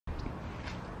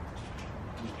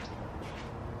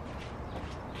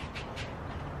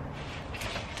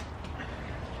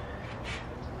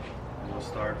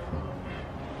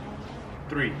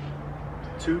3,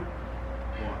 2, 1.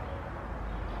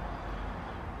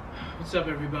 What's up,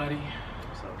 everybody?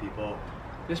 What's up, people?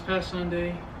 This past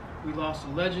Sunday, we lost a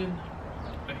legend,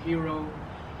 a hero,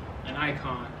 an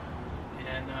icon,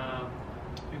 and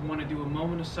we want to do a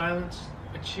moment of silence,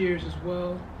 a cheers as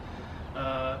well.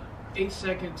 8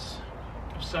 seconds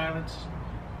of silence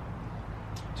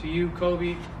to you,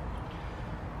 Kobe,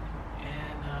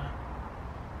 and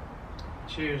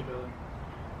cheers, brother.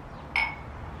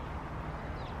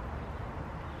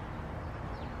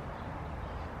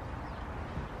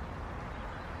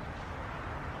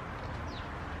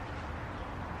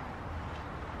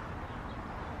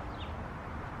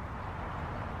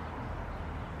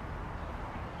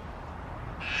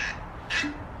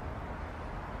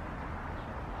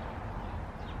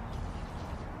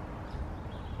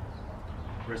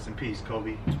 Rest in peace,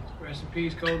 Kobe. Rest in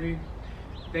peace, Kobe.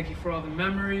 Thank you for all the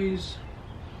memories,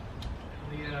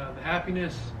 the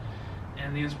happiness,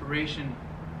 and the inspiration.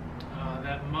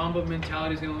 That Mamba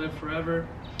mentality is going to live forever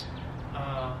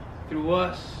through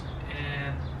us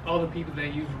and all the people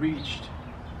that you've reached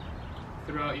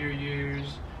throughout your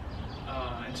years,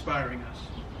 inspiring us.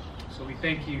 So we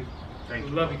thank you. We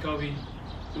love you, Kobe.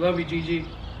 We love you, Gigi.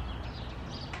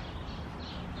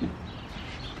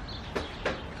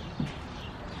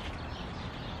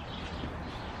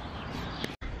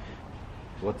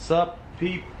 What's up,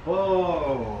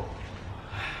 people?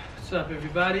 What's up,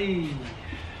 everybody?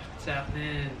 What's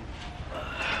happening?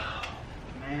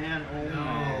 Man,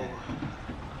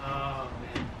 Oh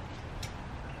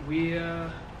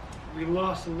man. We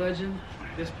lost a legend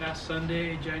this past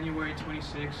Sunday, January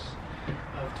 26th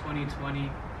of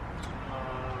 2020.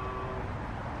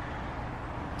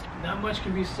 Not much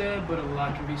can be said, but a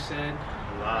lot can be said.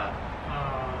 A lot.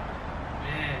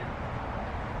 Man.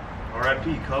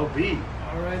 R.I.P. Kobe.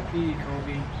 R.I.P.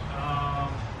 Kobe.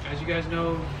 As you guys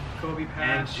know, Kobe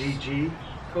passed. And Gigi.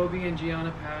 Kobe and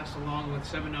Gianna passed along with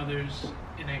 7 others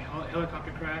in a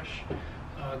helicopter crash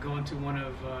going to one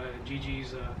of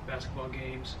Gigi's basketball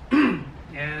games.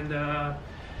 And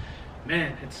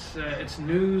man, it's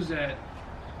news that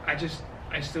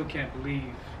I still can't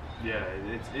believe. Yeah,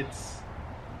 it's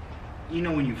you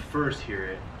know, when you first hear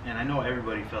it, and I know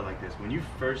everybody felt like this, when you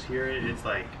first hear it, it's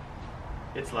like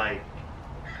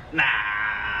nah.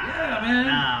 Yeah, man.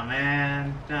 Nah,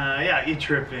 man. Yeah, you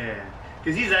tripping.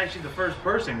 Because he's actually the first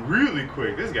person really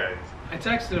quick. This guy's I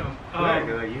texted him.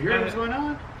 quick. You hear what's going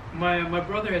on? My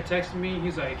brother had texted me.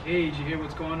 He's like, hey, did you hear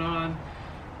what's going on?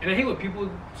 And I hate when people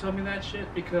tell me that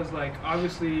shit because, like,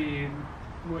 obviously,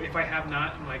 if I have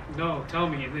not, I'm like, no, tell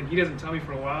me. And then he doesn't tell me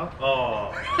for a while.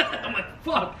 Oh. I'm like,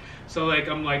 fuck. So, like,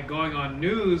 I'm, like, going on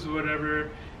news or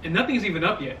whatever, and nothing's even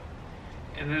up yet.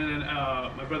 And then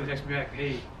my brother texted me back,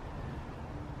 hey,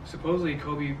 supposedly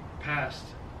Kobe passed.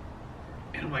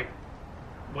 And I'm like,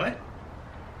 what?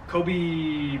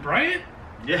 Kobe Bryant?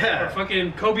 Yeah. Or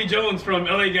fucking Kobe Jones from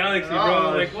LA Galaxy,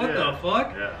 bro. Like, what the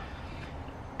fuck? Yeah.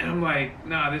 And I'm like,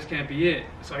 nah, this can't be it.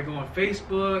 So I go on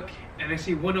Facebook, and I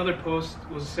see one other post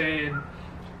was saying,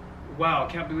 wow,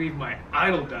 I can't believe my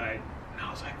idol died. And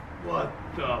I was like, what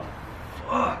the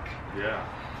fuck? Yeah.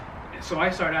 And so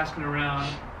I start asking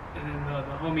around, and then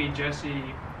the homie Jesse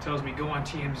tells me, go on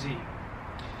TMZ.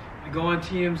 I go on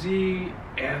TMZ,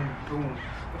 and boom,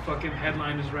 the fucking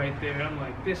headline is right there. I'm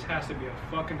like, this has to be a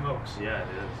fucking hoax. Yeah, it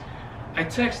is. I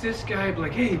text this guy,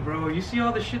 like, hey, bro, you see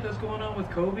all the shit that's going on with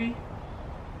Kobe?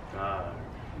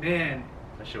 Man.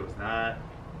 That shit was not.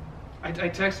 I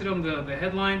texted him the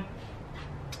headline,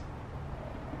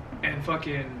 and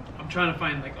fucking, I'm trying to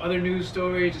find, like, other news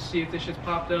stories to see if this shit's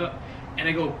popped up. And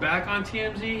I go back on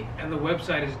TMZ, and the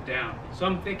website is down. So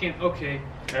I'm thinking, okay.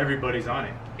 Everybody's on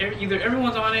it. Either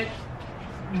everyone's on it.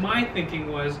 My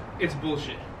thinking was, it's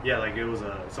bullshit. Yeah, like it was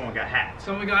someone got hacked.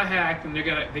 Someone got hacked, and they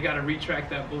gotta retract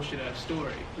that bullshit ass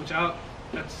story.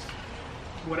 That's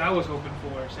what I was hoping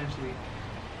for, essentially.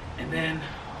 And then,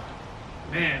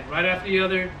 man, right after the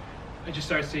other, I just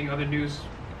started seeing other news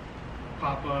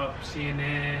pop up,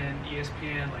 CNN,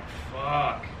 ESPN. Like,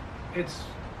 fuck, it's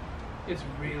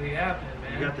really happening,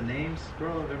 man. You got the names,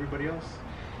 bro, of everybody else?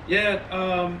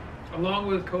 Yeah, along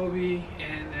with Kobe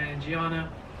and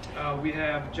Gianna, we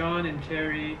have John and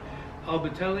Terry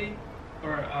Albatelli,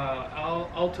 or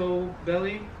Alto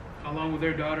Belly, along with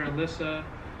their daughter Alyssa,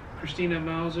 Christina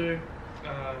Mauser,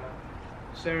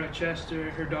 Sarah Chester,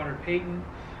 her daughter Peyton,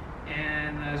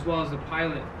 and as well as the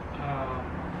pilot,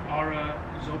 Ara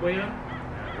Zobayan.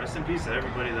 Yeah, rest in peace to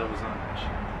everybody that was on that shit.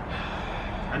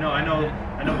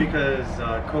 I know because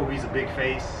Kobe's a big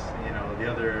face, you know, the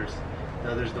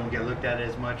others don't get looked at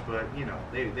as much, but you know,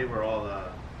 they were all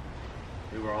a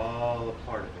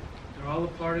part of it. They're all a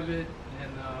part of it,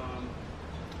 and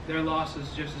their loss is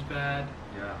just as bad.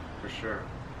 Yeah, for sure.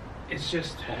 It's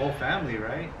just The whole family,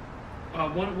 right?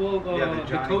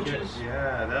 the coaches. Kids.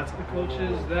 Yeah, that's the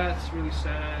coaches. That's really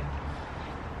sad.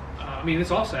 I mean,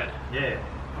 it's all sad. Yeah,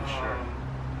 for sure.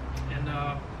 And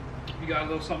you got a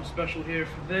little something special here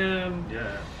for them.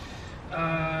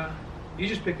 Yeah. You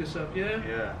just picked this up, yeah?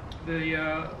 Yeah. The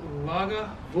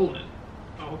Lagavulin.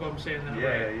 I hope I'm saying that right.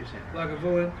 Yeah, you're saying that.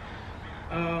 Lagavulin.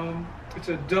 It's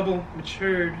a double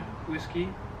matured whiskey.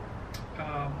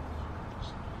 How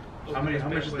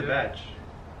much is the batch?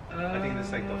 I think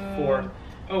it's like the fourth.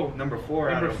 Number 4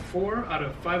 Number out of 4 out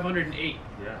of 508.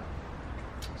 Yeah.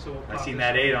 So we'll I seen this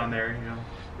that 8 on there, you know.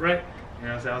 Right. You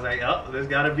know, so I was like, oh, there's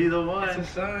got to be the one. It's a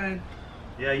sign.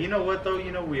 Yeah, you know what though?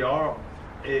 You know, we are.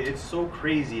 It's so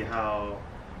crazy how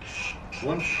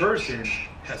one person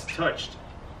has touched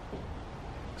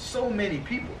so many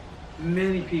people.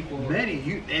 Many people.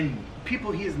 And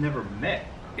people he has never met.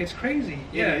 It's crazy.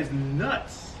 Yeah. It's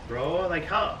nuts, bro. Like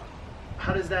how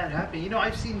does that happen? You know,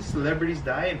 I've seen celebrities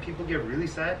die and people get really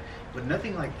sad, but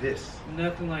nothing like this.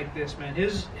 Nothing like this, man.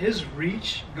 His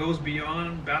reach goes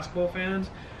beyond basketball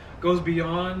fans, goes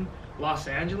beyond Los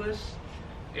Angeles.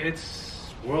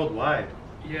 It's worldwide.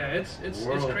 Yeah, it's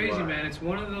crazy, man. It's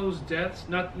one of those deaths.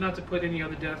 Not to put any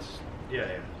other deaths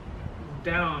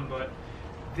down, but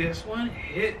this one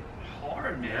hit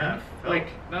hard, man. Yeah, like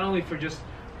not only for just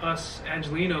us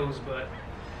Angelinos, but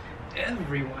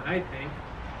everyone, I think.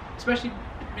 Especially,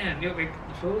 man, you know, like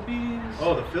the Philippines.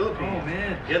 Oh, the Philippines. Oh,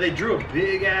 man. Yeah, they drew a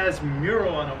big-ass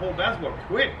mural on the whole basketball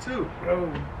quick, too.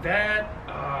 Bro, that,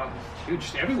 dude,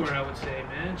 just everywhere, I would say,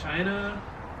 man. China.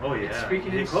 Oh, yeah. It's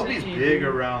freaking insane. Kobe's big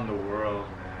around the world,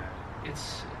 man.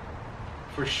 It's...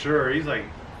 For sure. He's like,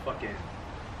 fucking...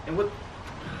 And what...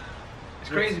 It's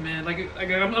crazy, man. Like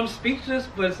I'm speechless,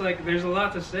 but it's like, there's a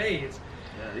lot to say. It's...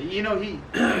 Yeah, you know,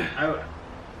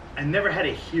 I never had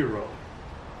a hero.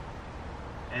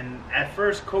 And at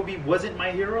first, Kobe wasn't my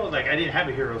hero. Like, I didn't have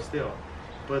a hero still.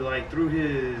 But, like, through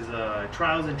his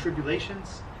trials and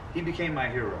tribulations, he became my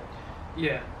hero.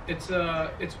 Yeah. It's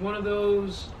one of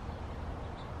those...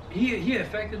 He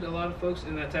affected a lot of folks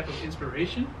in that type of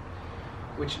inspiration,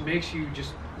 which makes you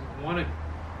just want to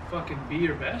fucking be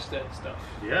your best at stuff.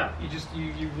 Yeah.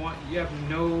 You have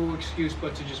no excuse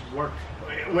but to just work.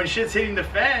 When shit's hitting the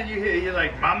fan, you're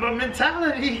like, Mamba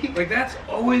mentality. Like, that's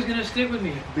always gonna stick with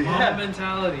me. Mamba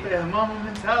mentality. Yeah, Mamba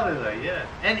mentality, like, yeah.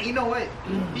 And you know what?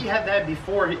 He had that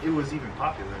before it was even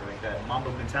popular, like that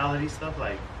Mamba mentality stuff,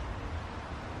 like,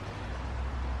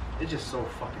 it's just so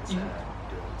fucking sad.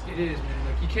 It is, man.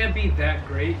 Like, you can't be that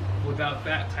great without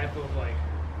that type of, like,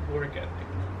 work ethic.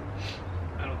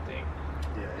 I don't think.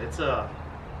 Yeah,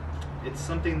 it's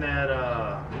something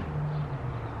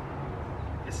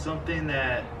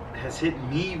that has hit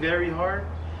me very hard,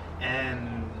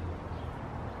 and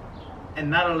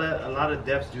not a lot of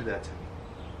devs do that to me.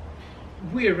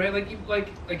 Weird, right? Like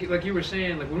you were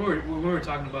saying, like when we were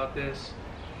talking about this,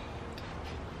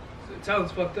 it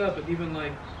sounds fucked up, but even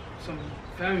like some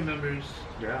family members,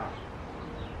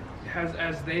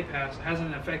 as they pass,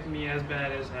 hasn't affected me as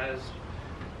bad as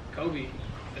Kobe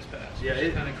has passed. Yeah,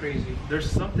 it's kind of crazy. There's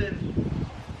something.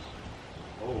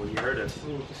 Oh, you heard us.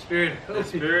 Ooh, the spirit. The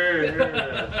spirit heard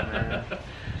us, man.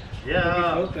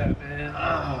 Yeah. We felt that, man.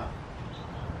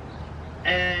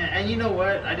 And you know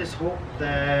what? I just hope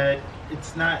that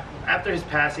it's not after his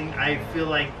passing. I feel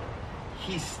like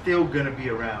he's still gonna be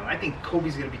around. I think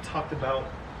Kobe's gonna be talked about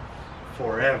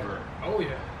forever. Oh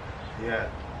yeah. Yeah.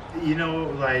 You know,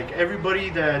 like everybody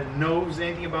that knows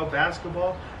anything about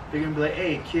basketball, they're gonna be like,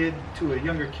 "Hey, kid," to a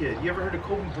younger kid. You ever heard of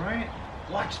Kobe Bryant?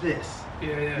 Watch this.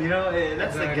 Yeah. You know,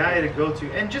 that's the guy to go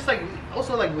to. And just like,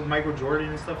 also like with Michael Jordan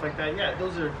and stuff like that, yeah,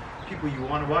 those are people you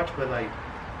want to watch, but like,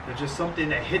 there's just something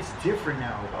that hits different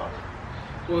now about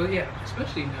it. Well, yeah,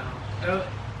 especially now.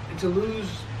 And to lose,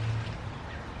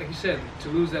 like you said, to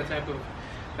lose that type of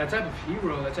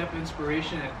hero, that type of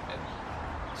inspiration at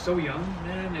so young,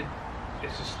 man,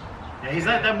 it's just... Yeah, he's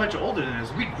not that much older than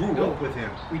us. We grew up with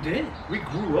him. We did. We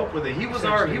grew up with him. He was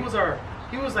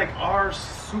like our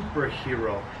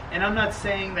superhero. And I'm not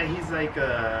saying that he's like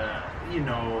a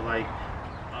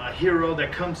hero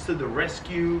that comes to the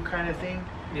rescue kind of thing.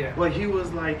 Yeah. But he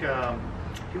was like a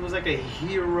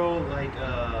hero,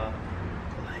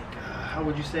 how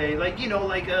would you say,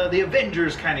 the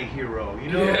Avengers kind of hero, you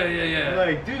know? Yeah.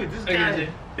 Like, dude, this guy,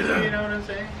 you know what I'm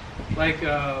saying? Like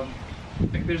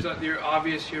there's your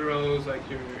obvious heroes, like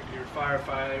your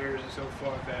firefighters and so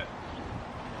forth, that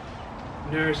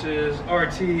nurses,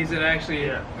 RTs that actually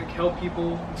like help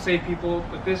people, save people.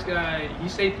 But this guy, he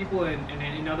saved people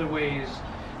in other ways,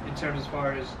 in terms as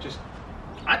far as just.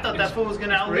 I thought that fool was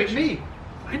gonna outlive me.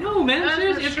 I know, man. That's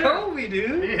Seriously, it's for sure. Kobe,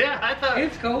 dude. Yeah, I thought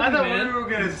It's Kobe, I thought man. we were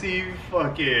gonna see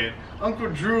fucking Uncle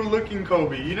Drew looking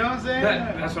Kobe. You know what I'm saying?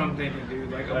 That's what I'm thinking,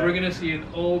 dude. Like, we're gonna see an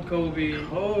old Kobe,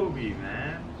 Kobe,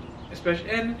 man. especially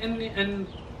and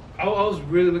I was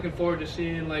really looking forward to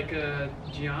seeing like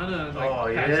Gianna. Like, Oh,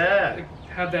 yeah. like,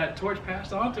 have that torch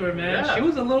passed on to her, man. Yeah. She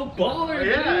was a little baller.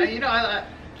 Yeah, dude. you know,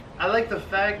 I like the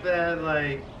fact that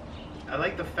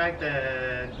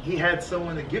he had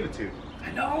someone to give it to. I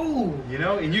know. You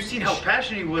know, and you seen how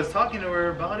passionate he was talking to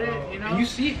her about it. You know, And you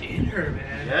see it in her,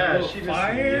 man. yeah, A she little just,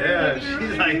 fire.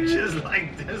 she's like just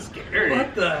like this scary.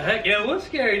 What the heck? Yeah, what's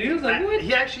scary, dude? It was like, what?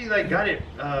 He actually like got it.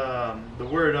 The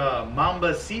word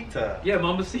Mamba Sita. Yeah,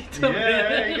 Mamacita. Yeah,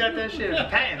 man. he got that shit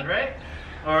patent, right?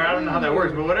 Or I don't know how that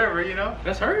works, but whatever, you know.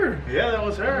 That's her. Yeah, that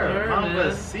was her. Her, man.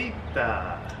 Mamba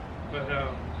Sita. But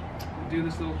we'll do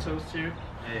this little toast here.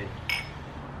 Hey,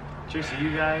 cheers to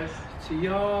you guys. To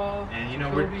y'all. And you know,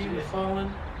 Kobe, we're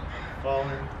fallen.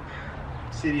 Fallen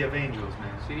City of Angels,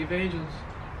 man. City of Angels.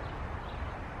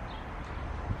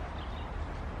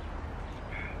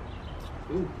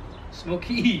 Ooh,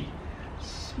 Smokey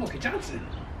Johnson.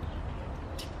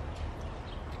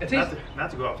 It tastes,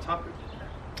 Not to go off topic.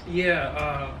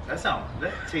 yeah,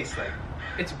 That tastes like,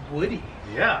 it's woody.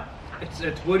 yeah,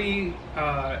 It's woody.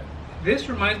 This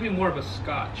reminds me more of a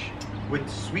Scotch. with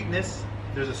sweetness.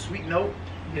 There's a sweet note.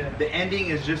 Yeah. The ending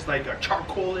is just like a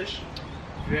charcoalish.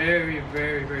 Very,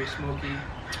 very, very smoky.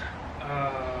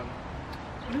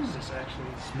 What is this actually?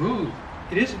 Smooth.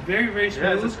 It is very, very smooth.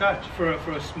 Yeah, it's a Scotch. For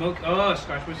a smoke. Oh,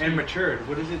 Scotch whiskey. And matured.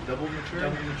 What is it? Double matured?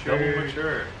 Double matured. Double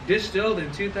matured. Distilled in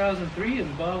 2003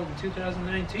 and bottled in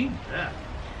 2019. Yeah.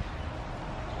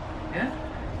 Yeah.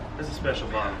 It's a special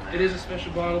bottle, man. It is a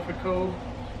special bottle for Kobe.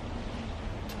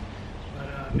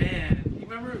 But man, you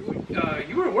remember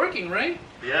you were working, right?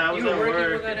 Yeah, I was You were at working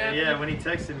work. when that happened? Yeah, when he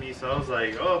texted me, so I was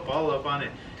like, oh, follow up on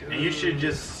it. And you should have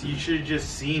just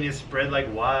seen it spread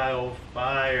like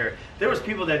wildfire. There was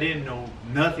people that didn't know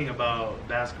nothing about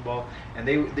basketball, and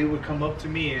they would come up to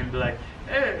me and be like,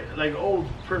 hey, like old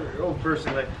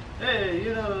person, like, hey,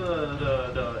 you know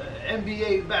the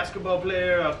NBA basketball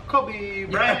player Kobe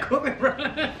Bryant. Yeah, Kobe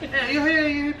Bryant. Yeah, you hear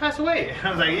he passed away? I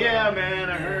was like, yeah, man,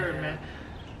 I heard, man.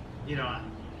 You know.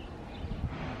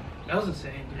 That was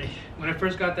insane, dude. When I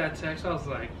first got that text, I was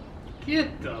like,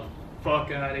 get the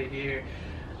fuck out of here.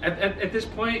 At this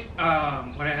point, when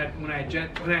I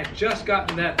had just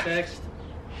gotten that text,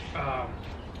 I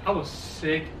was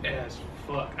sick as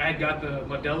fuck. I had got the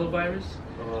Modelo virus.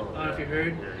 Oh, I don't know if you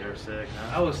heard. Yeah, you're sick,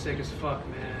 huh? I was sick as fuck,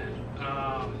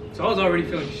 man. So I was already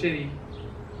feeling shitty,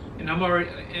 and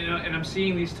and I'm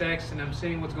seeing these texts, and I'm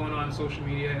seeing what's going on social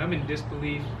media, and I'm in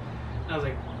disbelief. And I was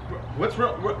like,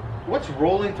 What's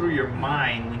rolling through your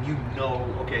mind when you know?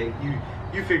 Okay,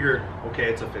 you figure, okay,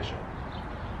 it's official.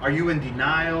 Are you in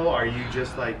denial? Are you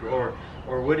just like, or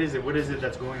what is it? What is it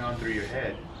that's going on through your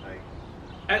head?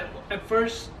 Like, at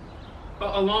first,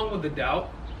 along with the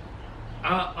doubt,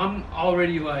 I'm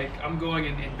already like, I'm going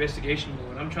in investigation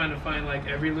mode. I'm trying to find like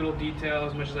every little detail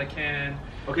as much as I can.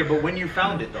 okay, but when you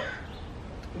found it though,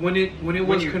 When it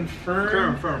was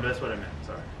confirmed, that's what I meant.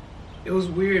 Sorry. it was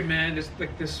weird, man.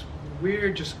 This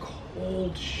weird, just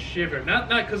cold shiver. Not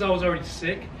because I was already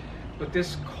sick, but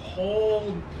this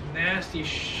cold, nasty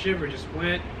shiver just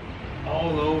went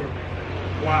all over me.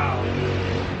 Like,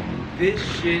 wow, this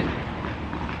shit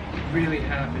really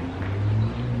happened.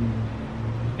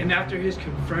 And after his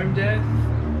confirmed death,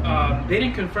 they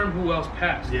didn't confirm who else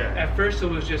passed. Yeah. At first, it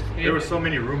was just him. There were so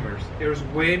many rumors. There was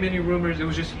way many rumors. It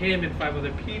was just him and 5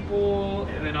 other people,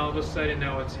 Yeah. and then all of a sudden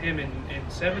now it's him and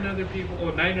 7 other people,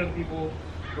 or 9 other people,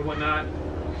 or whatnot.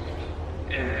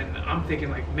 And I'm thinking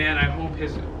like, man, I hope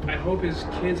his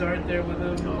kids aren't there with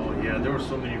him. Oh yeah, there were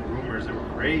so many rumors. They were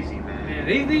crazy, man. Man,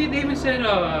 they even said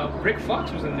Rick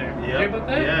Fox was in there. Yeah. You hear about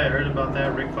that? Yeah, I heard about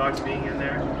that. Rick Fox being in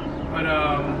there. But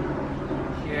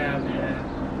yeah,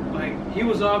 man. Like, he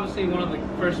was obviously one of the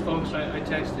first folks I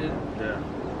texted. Yeah.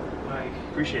 Like,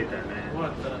 Appreciate that, man.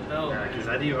 what the hell? Yeah, man? because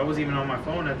I wasn't even on my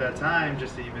phone at that time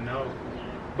just to even know.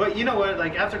 But you know what?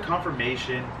 Like after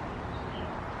confirmation,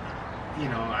 you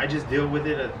know, I just deal with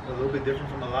it a little bit different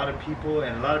from a lot of people,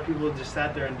 and a lot of people just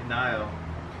sat there in denial.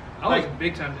 I was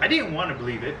big time. I didn't want to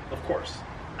believe it, of course.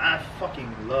 I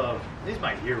fucking love. He's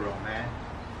my hero, man.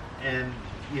 And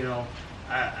you know,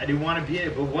 I didn't want to be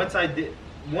it, but once I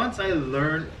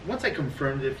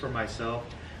confirmed it for myself,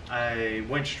 I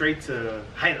went straight to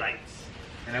highlights.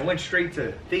 And I went straight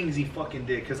to things he fucking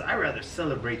did, because I rather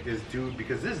celebrate this dude,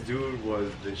 because this dude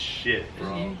was the shit,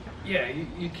 bro.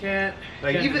 You can't,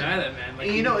 Like, can't even deny that, man. Like,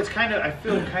 you know, it's kind of, I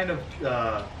feel kind of,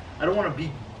 I don't want to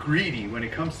be greedy when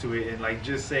it comes to it, and like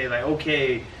just say like,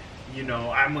 okay, you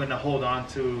know, I'm gonna hold on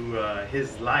to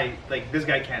his life. Like, this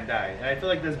guy can't die, and I feel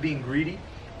like that's being greedy.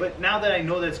 But now that I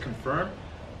know that's confirmed,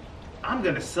 I'm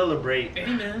gonna celebrate.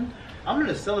 Amen. I'm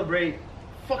gonna celebrate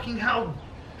fucking how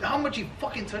much he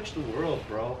fucking touched the world,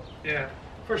 bro. Yeah.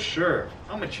 For sure.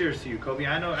 I'm gonna cheers to you, Kobe.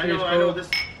 I know this.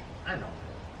 I know.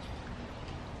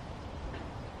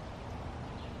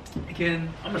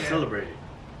 Again, I'm gonna celebrate it.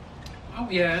 Oh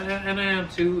yeah, and I am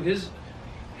too. His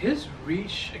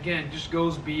reach again just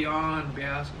goes beyond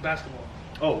basketball.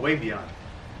 Oh, way beyond.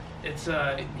 It's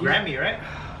Grammy, right?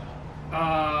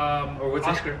 Or what's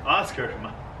Oscar. it? Oscar.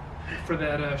 For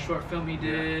that short film he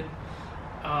did.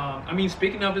 I mean,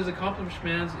 speaking of his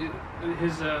accomplishments,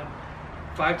 his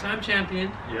 5-time champion.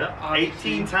 Yeah.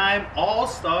 Obviously. 18-time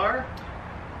All-Star.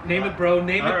 Name it, bro.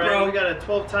 Name it, bro. We got a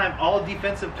 12-time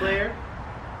All-Defensive Player.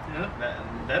 Yeah.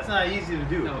 That's not easy to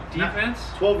do. No, defense.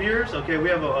 12 years. Okay, we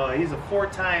have he's a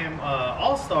 4-time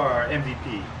All-Star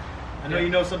MVP. I know you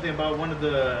know something about one of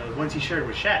the ones he shared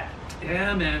with Shaq.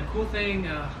 Yeah, man. Cool thing.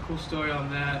 Cool story on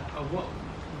that.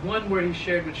 One where he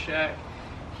shared with Shaq.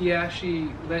 He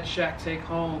actually let Shaq take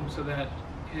home so that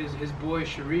his boy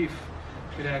Sharif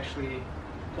could actually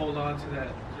hold on to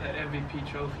that MVP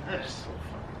trophy. That's so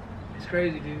fucking. It's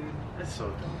crazy, dude. That's so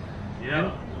dumb.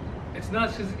 Yeah. And it's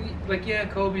nuts because, like, yeah,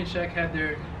 Kobe and Shaq had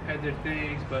their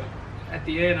things, but at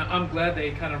the end, I'm glad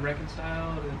they kind of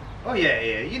reconciled. And oh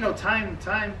yeah. You know, time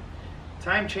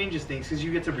changes things because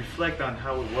you get to reflect on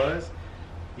how it was,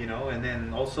 you know, and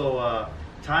then also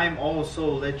time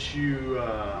also lets you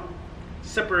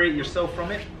separate yourself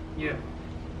from it. Yeah.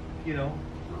 You know,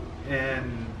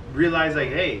 and realize like,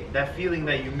 hey, that feeling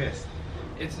that you missed.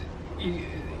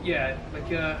 Yeah, like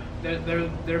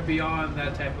they're beyond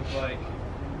that type of, like,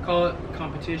 call it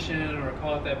competition or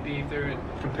call it that beef. They're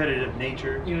Competitive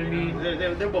nature. You know what I mean?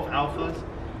 They're both alphas.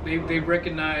 They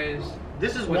recognize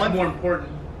This is what's more important.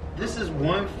 This is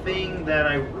one thing that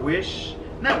I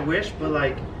not wish, but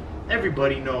like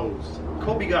everybody knows.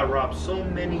 Kobe got robbed so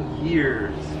many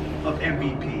years of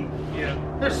MVP. Yeah.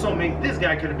 There's so many. This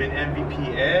guy could have been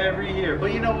MVP every year,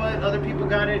 but you know what? Other people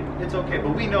got it. It's okay.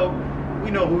 But we know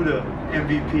who the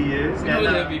MVP is. We know the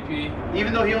MVP.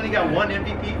 Even though he only got one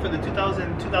MVP for the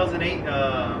 2008.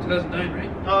 2009, right?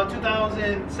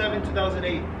 2007,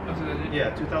 2008. Oh, 2008.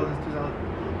 Yeah, 2000.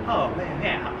 Oh man,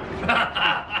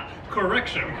 yeah.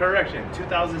 Correction.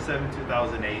 2007,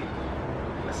 2008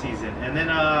 season, and then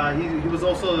he was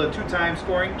also a 2-time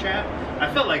scoring champ. I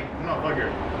felt like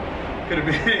motherfucker could have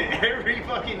been every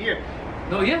fucking year.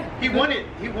 No, yeah. He won it.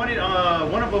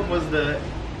 One of them was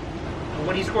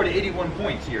when he scored 81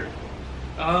 points here.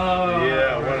 Oh.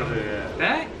 Yeah, one of the. Yeah.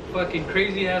 That fucking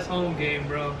crazy ass home game,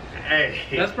 bro. Hey.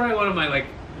 That's probably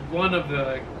one of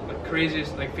the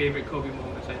craziest favorite Kobe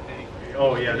moments, I think.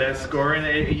 Oh yeah, that scoring.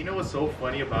 You know what's so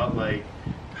funny about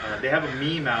they have a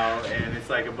meme out and it's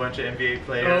like a bunch of NBA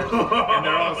players and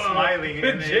they're all smiling.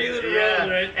 And Jalen Rose,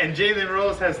 right? And Jalen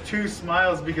Rose has 2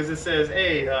 smiles because it says,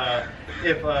 "Hey,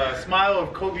 if smile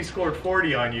if Kobe scored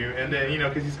 40 on you," and then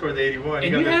because he scored the 81.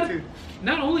 And you had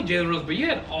not only Jalen Rose, but you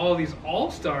had all these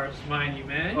all-stars, mind you,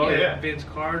 man. Oh, you had yeah. Vince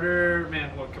Carter,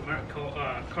 man.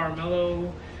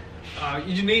 Carmelo.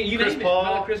 You name Chris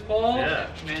Paul. Chris Paul. Yeah.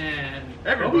 Man.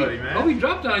 Everybody, man. Kobe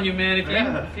dropped on you, man.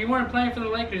 Yeah. If you weren't playing for the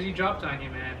Lakers, he dropped on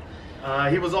you, man.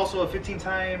 He was also a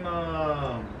 15-time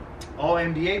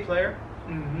All-NBA player.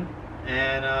 Mm-hmm.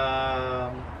 And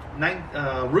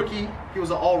rookie. He was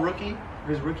an All-Rookie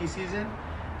his rookie season.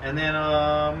 And then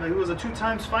he was a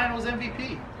 2-time Finals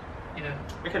MVP. Yeah.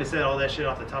 I could have said all that shit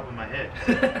off the top of my head.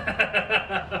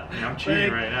 I'm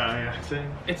cheating right now. You know what I'm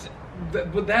saying?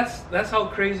 But that's how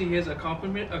crazy his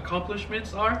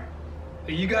accomplishments are.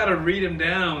 You gotta read them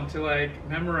down to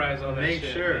memorize all that shit.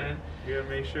 Make sure. Man. You gotta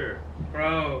make sure.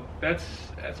 Bro,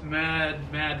 that's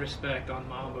mad respect on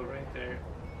Mamba right there.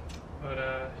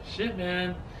 But shit,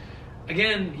 man.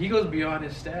 Again, he goes beyond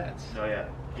his stats. Oh yeah,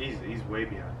 he's way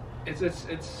beyond. It's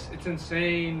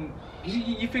insane.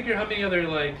 You figure how many other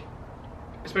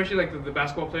especially the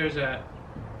basketball players that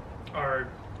are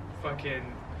fucking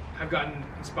have gotten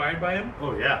inspired by him.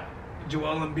 Oh yeah.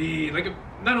 Joel Embiid,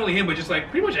 not only him, but just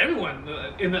pretty much everyone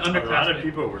in the underclassmen. A lot of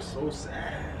people were so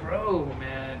sad. Bro,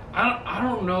 man, I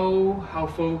don't know how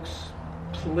folks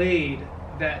played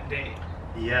that day.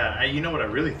 Yeah, you know what I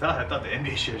really thought? I thought the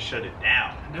NBA should have shut it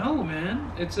down. No,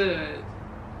 man, it's it's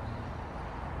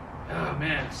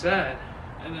sad.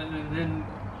 And then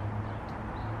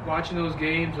watching those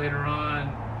games later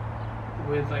on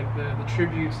with the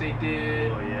tributes they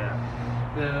did. Oh yeah.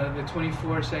 The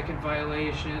 24-second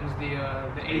violations, the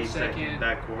 8-second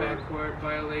backcourt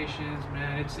violations,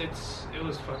 man. It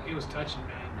was touching,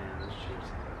 man. Man, that's true.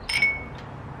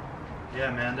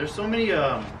 Yeah, man. There's so many.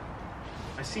 I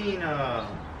seen a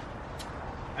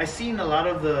lot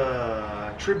of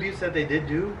the tributes that they did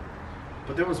do,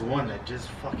 but there was one that just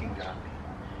fucking got me.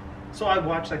 So I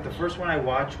watched, like, the first one I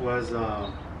watched was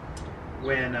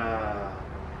when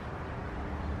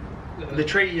the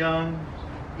Trae Young,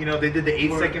 you know, they did the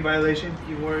 8-second violation.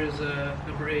 He wore his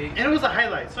number 8. And it was a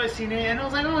highlight. So I seen it and I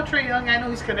was like, oh, Trae Young, I know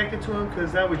he's connected to him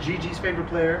because that was Gigi's favorite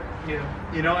player. Yeah.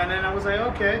 You know, and then I was like,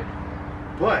 okay.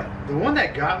 But the one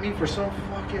that got me for some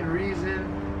fucking reason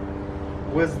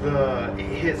was it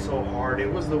hit so hard.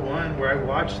 It was the one where I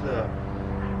watched the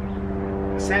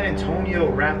San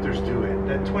Antonio Raptors do it.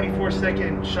 That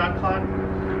 24-second shot clock.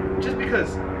 Just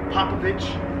because Popovich,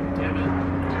 Yeah,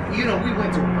 man. you know, we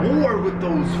went to war with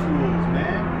those fools,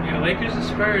 man. Yeah, Lakers and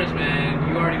Spurs, man.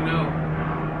 You already know.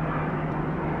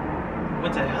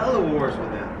 Went to hella wars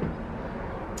with them.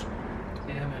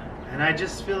 Yeah, man. And I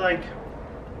just feel like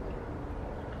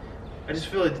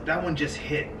that one just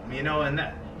hit, you know, and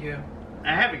that Yeah.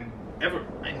 I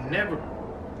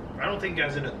don't think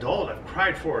as an adult I've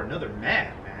cried for another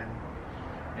man.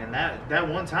 And that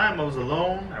one time I was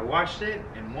alone, I watched it,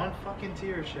 and one fucking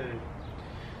tear shed.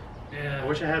 Yeah. I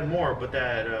wish I had more, but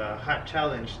that hot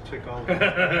challenge took all of it.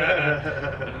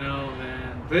 I know,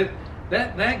 man. But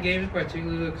that game in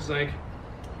particular, because like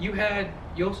you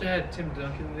also had Tim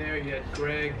Duncan there, you had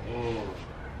Greg. Oh.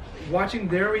 Watching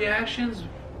their reactions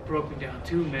broke me down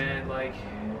too, man. Like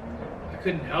I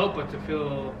couldn't help but to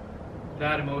feel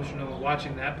that emotional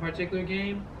watching that particular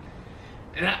game.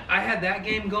 And I had that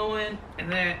game going,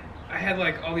 and then I had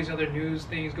like all these other news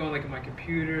things going, like in my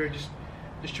computer, just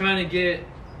trying to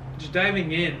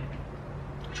diving in.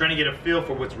 Trying to get a feel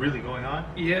for what's really going on.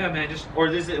 Yeah, man.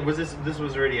 Or this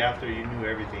was already after you knew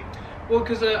everything. Well,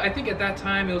 because I think at that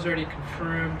time it was already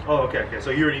confirmed. Oh, okay. So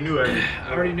you already knew everything.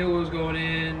 I already knew what was going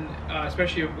in,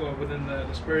 especially within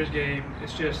the Spurs game.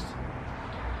 It's just,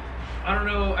 I don't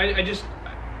know.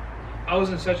 I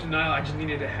was in such denial. I just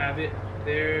needed to have it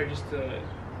there, just to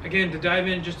dive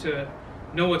in, just to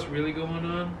know what's really going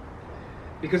on.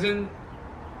 Because then,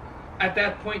 at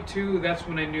that point too, that's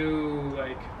when I knew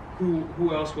like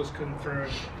who else was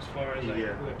confirmed as far as like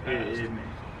who had passed. And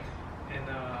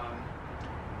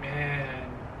man,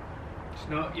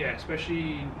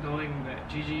 especially knowing that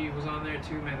Gigi was on there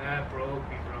too, man, that broke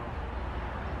me, bro.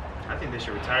 I think they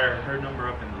should retire her number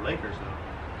up in the Lakers though.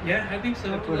 Yeah, I think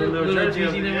so. Put her little jersey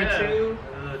Gigi number 2.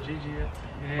 Little Gigi. Yeah.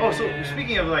 Oh, so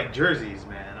speaking of like jerseys,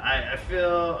 man, I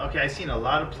feel I've seen a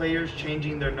lot of players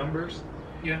changing their numbers.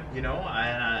 Yeah. You know,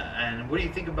 and what do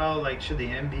you think about, like, should the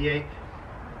NBA?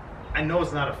 I know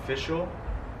it's not official,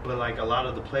 but like a lot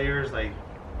of the players like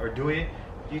are doing it.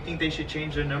 Do you think they should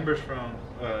change their numbers from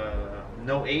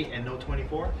no 8 and no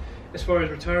 24? As far as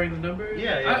retiring the numbers?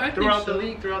 Yeah. I throughout think the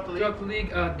league. Throughout the league.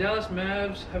 Dallas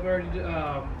Mavs have already.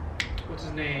 What's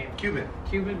his name?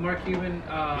 Mark Cuban.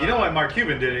 You know why Mark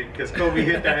Cuban did it? Because Kobe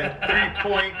hit that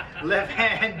 3-point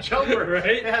left-hand jumper.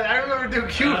 Right? Yeah, I remember dude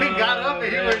Cuban got up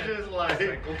and he was just like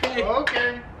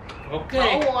okay. Oh,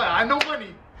 I know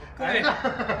money. Okay.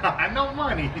 I know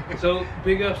money. So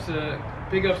big ups to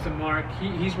Mark.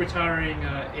 He's retiring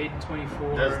 8 and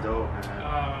 24. That's dope,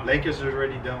 man. Lakers are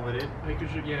already done with it.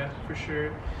 Lakers are, yeah, for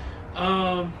sure.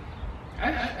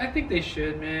 I think they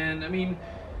should, man. I mean,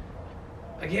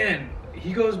 again,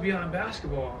 he goes beyond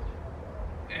basketball,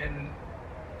 and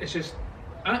it's just,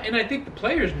 and I think the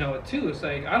players know it too. It's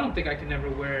like I don't think I can ever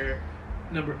wear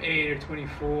number 8 or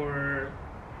 24.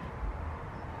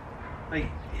 Like,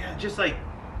 yeah, just like.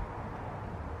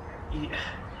 Yeah.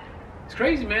 It's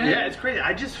crazy, man. Yeah, it's crazy.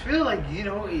 I just feel like, you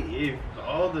know, if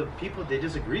all the people, they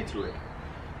just agree to it,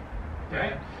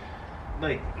 right?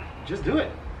 Like, just do it.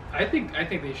 I think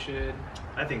they should.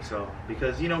 I think so,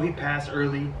 because, you know, he passed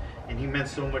early and he meant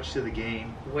so much to the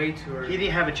game. Way too early. He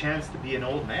didn't have a chance to be an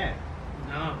old man.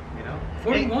 No. You know?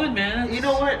 41, man. You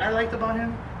know what I liked about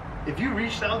him? If you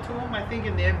reached out to him, I think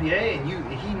in the NBA, and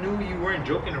he knew you weren't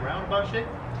joking around about shit.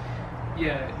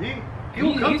 Yeah.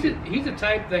 He's the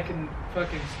type that can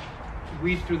fucking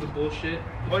weed through the bullshit.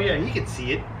 Oh yeah, he could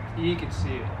see it. He could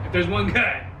see it. If there's one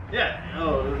guy. Yeah.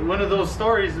 Oh, one of those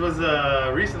stories was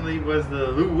recently was the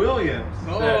Lou Williams.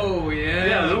 Oh yeah.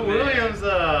 Yeah, Lou Williams.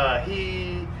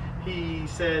 He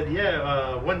said,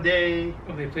 one day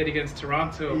when they played against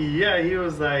Toronto. Yeah, he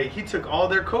was like, he took all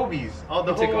their Kobe's, all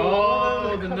the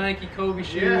Nike Kobe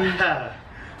shoes. Yeah.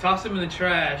 Tossed them in the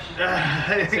trash.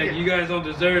 Said, you guys don't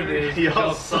deserve this.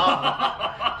 Y'all suck.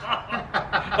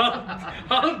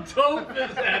 How dope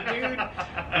is that, dude?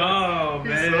 Oh, He's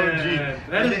man. so G.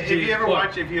 That is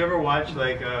if you ever watch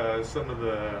like some of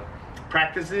the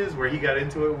practices where he got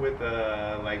into it with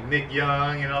like Nick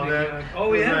Young and all Nick that. Young. Oh,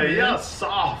 It was yeah, like, man. y'all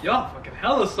soft. Y'all fucking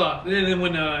hella soft. And then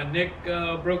when Nick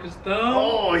broke his thumb.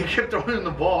 Oh, he kept throwing the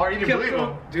ball hard. He didn't believe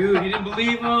him. Dude, he didn't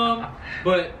believe him.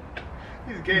 But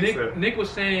He's gangster. Nick was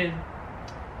saying,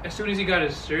 as soon as he got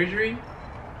his surgery,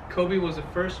 Kobe was the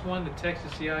first one to text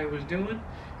to see how he was doing,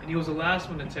 and he was the last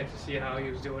one to text to see how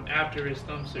he was doing after his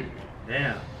thumb surgery.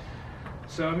 Damn.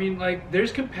 So I mean, like,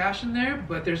 there's compassion there,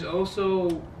 but there's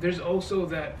also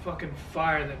that fucking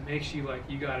fire that makes you like,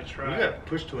 you gotta try. You got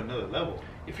pushed to another level.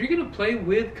 If you're gonna play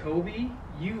with Kobe,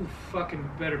 you fucking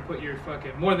better put your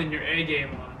fucking more than your A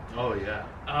game on. Oh yeah.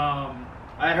 Um,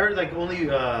 I heard like only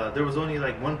there was only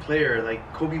like one player.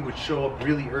 Like Kobe would show up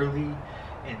really early,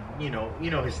 and you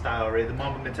know his style, right? The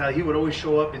Mamba mentality. He would always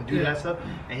show up and do Yeah. that stuff.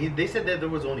 And they said that there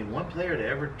was only one player to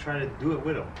ever try to do it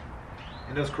with him,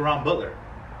 and that was Karan Butler.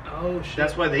 oh shit.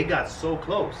 That's why they got so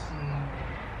close, Mm,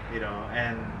 you know.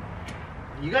 And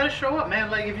you gotta show up, man.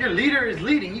 Like if your leader is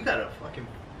leading, you gotta fucking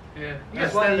yeah. You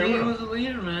That's gotta why stand there he with him. was a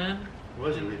leader, man.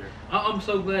 was your leader. I'm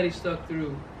so glad he stuck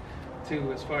through,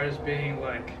 too, as far as being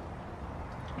like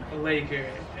a Laker.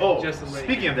 And Oh, just a Laker.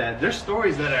 speaking of that, there's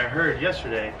stories that I heard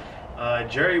yesterday.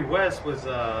 Jerry West was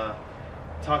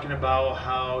talking about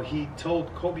how he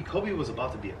told Kobe was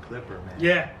about to be a Clipper, man.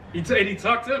 Yeah, and he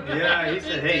talked to him. Yeah, he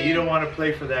said, hey, you don't want to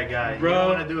play for that guy. Bro. You don't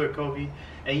want to do it, Kobe.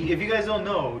 And if you guys don't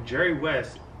know, Jerry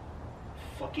West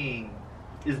fucking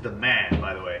is the man,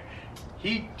 by the way.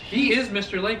 He is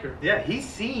Mr. Laker. Yeah, he's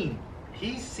seen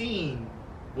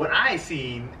what I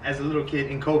seen as a little kid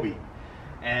in Kobe.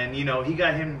 And we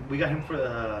got him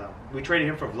for we traded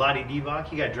him for Vlade Divac.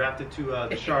 He got drafted to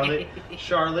the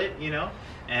Charlotte,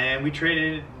 and we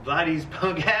traded Vlade's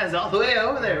punk ass all the way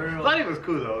over there. Vlade was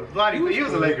cool though. He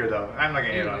was a Laker though. I'm not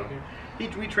gonna hate on him.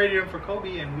 We traded him for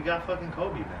Kobe, and we got fucking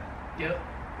Kobe, man. Yep.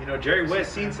 Jerry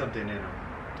West seen something in him.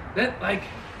 That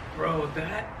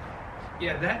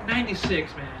that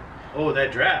 96, man. Oh,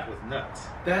 that draft was nuts.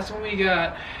 That's when we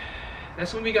got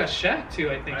Shaq too,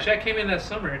 I think. Right. Shaq came in that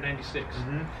summer in '96.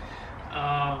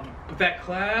 But that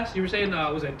class, you were saying,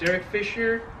 was that Derek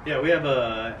Fisher? Yeah, we can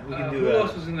do. Who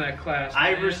else was in that class? Man?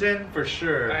 Iverson for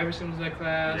sure. Iverson was in that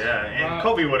class. Yeah, and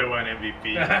Kobe would have won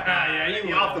MVP. Yeah,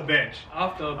 he off would. the bench.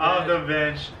 Off the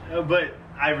bench. But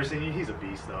Iverson, he's a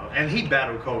beast though, and he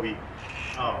battled Kobe.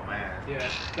 Oh man. Yeah,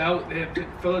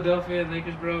 Philadelphia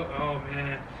Lakers, bro. Oh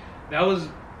man, that was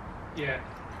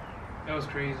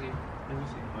crazy. Let me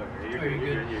see. Okay, You're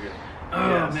good. You're good. Oh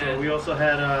Yeah, man. so we also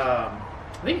had I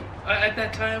think at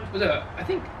that time was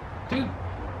dude.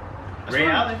 Ray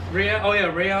Allen. Ray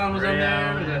Allen was on there.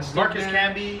 Allen, Was that Steve Marcus Nash?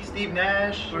 Camby, Steve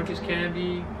Nash, Marcus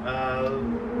Camby.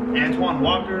 Antoine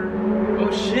Walker.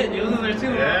 Oh shit, you was in there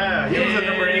too. Yeah, he was a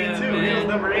number 8 too. Man. He was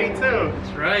number 8 too.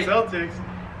 That's right. Celtics.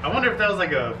 I wonder if that was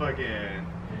like a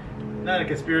fucking, not a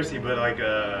conspiracy, but like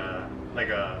a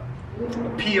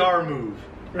PR move.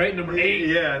 Right, number 8.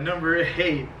 Yeah, number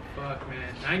 8. Fuck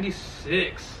man,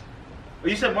 96. Well,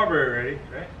 you said Marbury already,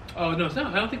 right? Oh no, it's not.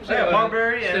 I don't think it was. Yeah,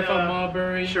 Marbury and Stephon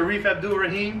Marbury. Sharif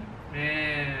Abdul-Rahim.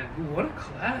 Man, what a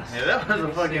class. Yeah, that was a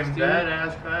fucking 96, dude.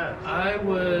 badass class. I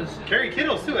was. Kerry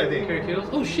Kittles too, I think. Kerry Kittles.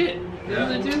 Oh shit. Yeah.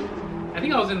 Was that too? I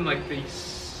think I was in like the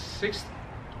 5th,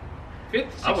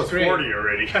 6th I was grade. 40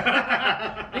 already.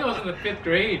 I think I was in the 5th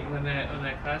grade when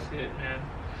that class hit, man.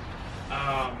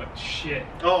 But shit.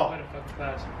 Oh. What a fucking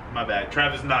class. My bad.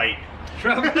 Travis Knight.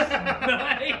 Travis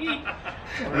Knight.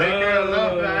 Laker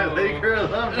alumni. Laker Oh.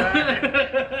 alumni.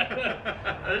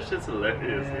 That shit's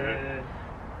hilarious, man. Man.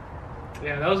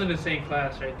 Yeah, that was an insane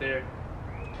class right there.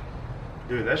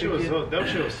 Dude, that shit was so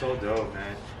dope,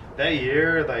 man. That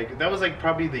year, like, that was like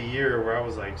probably the year where I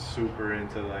was like super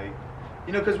into like,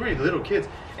 because we're little kids.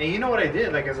 And you know what I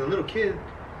did? Like as a little kid,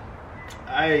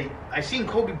 I seen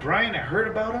Kobe Bryant. I heard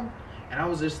about him, and I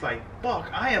was just like, fuck,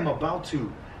 I'm about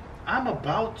to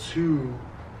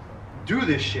do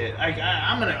this shit.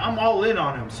 I'm all in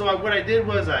on him. So what I did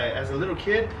was as a little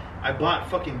kid, I bought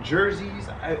fucking jerseys.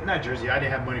 Not jersey. I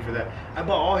didn't have money for that. I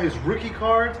bought all his rookie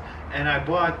cards, and I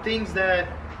bought things that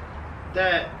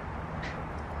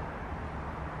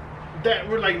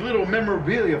were like little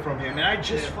memorabilia from him. And I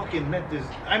just fucking met this.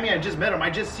 I mean, I just met him. I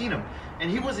just seen him, and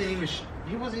he wasn't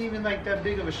even like that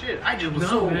big of a shit. I just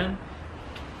was man.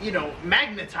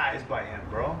 Magnetized by him,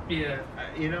 bro. Yeah.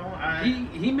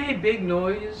 He made big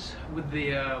noise with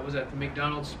the was that the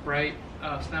McDonald's Sprite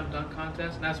slam dunk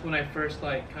contest, and that's when I first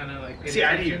paid See,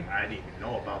 I attention. didn't even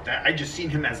know about that. I just seen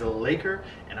him as a Laker,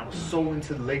 and I was so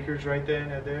into the Lakers right then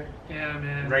and there. Yeah,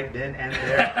 man. Right then and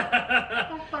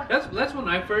there. that's when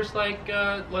I first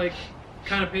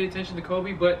kind of paid attention to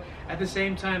Kobe, but at the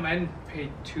same time I didn't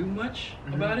pay too much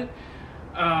about it.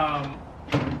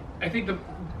 I think the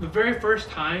very first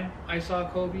time I saw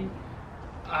Kobe,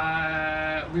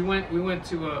 we went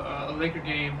to a Laker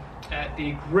game at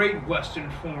the Great Western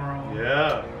Forum.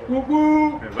 Yeah. Woo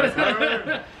woo.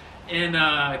 Yeah, and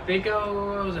I think I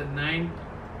was at 9.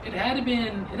 It had to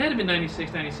been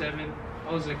 96, 97.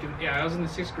 I was I was in the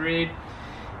 6th grade,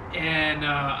 and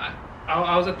I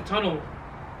was at the tunnel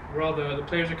where all the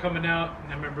players are coming out.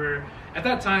 And I remember at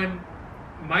that time,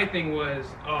 my thing was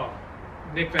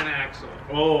Nick Van Axel.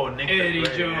 Oh, Nick Eddie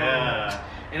Jones. Jones. Yeah.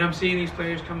 And I'm seeing these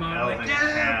players come out. I'm like,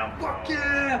 yeah, Campbell. fuck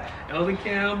yeah. Elvin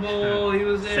Campbell, he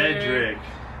was there. Cedric.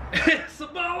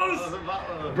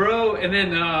 Sabalas. Bro, and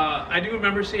then I do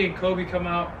remember seeing Kobe come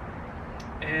out.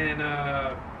 And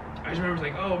I just remember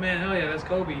like, oh man, hell yeah, that's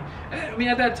Kobe. I mean,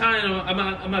 at that time,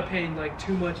 I'm not paying like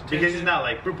too much attention. Because he's not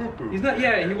like boop, boop, boop. He's not.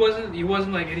 Yeah, he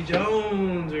wasn't like Eddie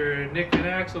Jones or Nick Van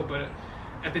Axel, but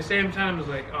at the same time, it was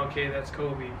like, okay, that's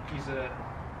Kobe. He's a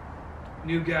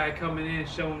new guy coming in,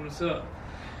 showing what's up.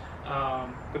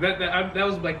 But that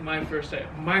was like my first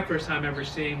time ever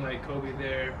seeing like Kobe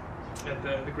there at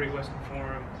the Great Western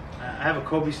Forum. I have a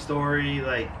Kobe story.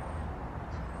 Like,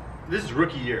 this is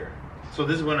rookie year, so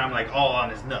this is when I'm like all on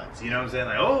his nuts. You know what I'm saying?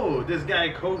 Like, oh, this guy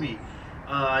Kobe,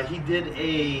 he did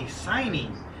a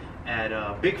signing at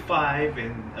Big 5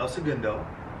 in El Segundo,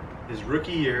 his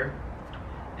rookie year,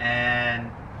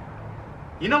 and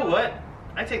you know what?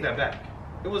 I take that back.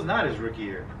 It was not his rookie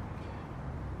year.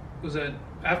 Was that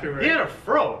after? Right? He had a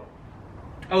fro.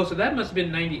 Oh, so that must have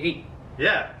been 98.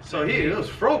 Yeah, so it was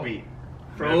Froby.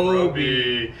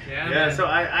 Froby. Yeah, man. so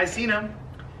I seen him,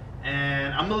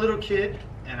 and I'm a little kid,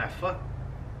 and I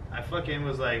fucking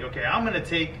was like, okay, I'm gonna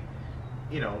take,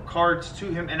 cards to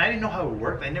him, and I didn't know how it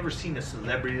worked. I never seen a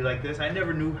celebrity like this. I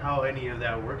never knew how any of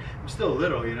that worked. I'm still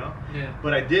little, Yeah.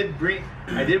 But I did bring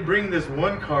this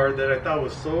one card that I thought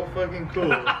was so fucking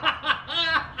cool,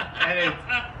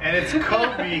 and it's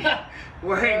Kobe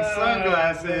wearing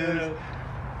sunglasses.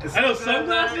 I know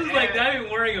sunglasses like not even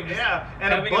wearing them.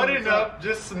 And a button up,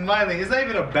 just smiling. It's not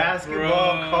even a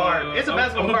basketball card. It's a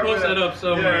basketball card. I'm gonna post that up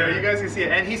somewhere. Yeah, you guys can see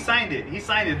it. And he signed it.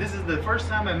 This is the first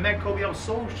time I met Kobe. I was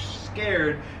so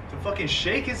scared to fucking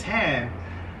shake his hand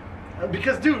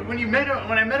because, dude, when I met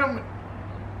him,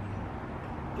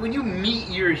 when you meet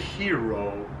your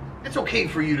hero, it's okay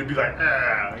for you to be like,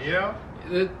 Yeah,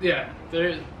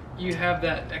 you have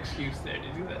that excuse there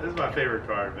to do that. This is my favorite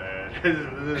card, man.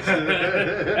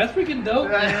 That's freaking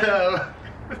dope, man.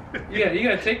 Yeah, you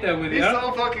gotta take that with you. He's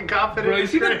so fucking confident. Bro, you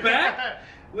see the back?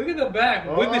 Look at the back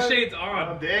with the shades on.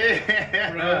 Oh,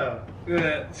 damn. Bro, look at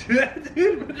that. See that,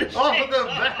 dude? With the shades the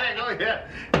back. Oh, yeah.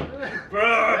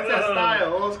 Bro. That's that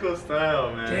style. Old school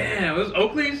style, man. Damn, it was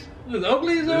Oakley's? It was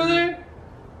Oakley's over there?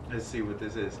 Let's see what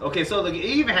this is. Okay, so look, it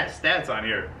even has stats on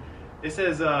here. It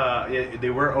says, they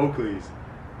were Oakley's.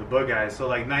 The bug guys. So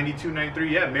like 92, 93,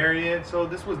 yeah, Marriott. So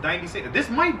this was 96. This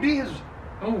might be his.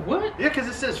 Oh, what? Yeah, because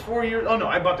it says 4 years. Oh no,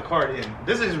 I bought the card in.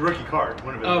 This is his rookie card.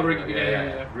 One of his rookie.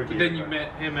 Yeah. Rookie but then you card.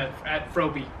 met him at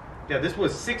Froby. Yeah, this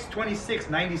was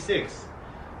 6/26/96.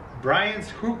 Bryant's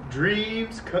hoop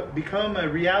dreams become a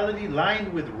reality,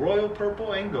 lined with royal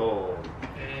purple and gold.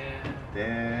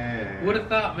 Damn. Would have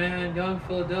thought, man, young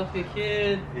Philadelphia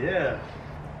kid. Yeah.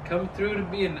 Coming through to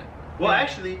be an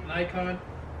icon.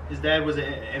 His dad was an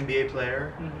NBA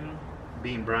player,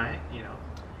 Bean Bryant,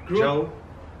 Joe.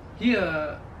 He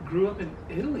grew up in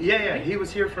Italy. Yeah, he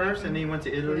was here first, and then he went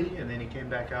to Italy, and then he came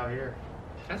back out here.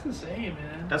 That's insane,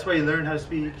 man. That's why he learned how to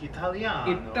speak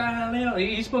Italiano.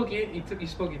 He spoke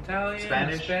Italian,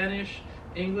 Spanish,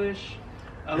 English,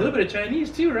 a little bit of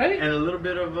Chinese too, right? and a little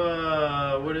bit of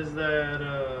what is that?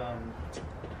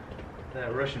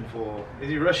 That Russian fool. Is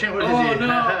he Russian? What is he? Oh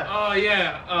no! Oh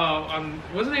yeah.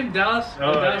 What's his name? Dallas.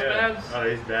 Dallas Babs. Oh,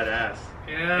 he's badass.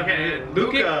 Yeah, man.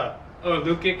 Luka.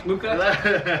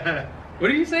 Luka. What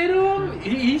did he say to him?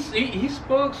 He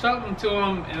spoke something to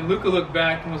him, and Luka looked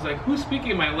back and was like, "Who's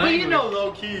speaking my language?" Well,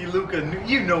 low key, Luka.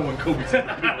 When Kobe's in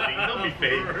the building. Don't be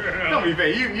fake. Don't be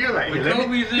fake. You're like, when let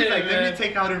Kobe's me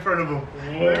take out in front of him.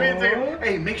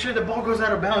 Hey, make sure the ball goes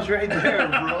out of bounds right there,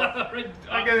 bro.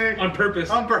 On purpose.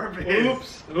 On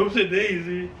purpose. Oops a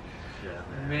daisy. Yeah,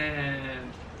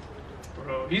 man.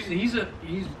 Bro, he's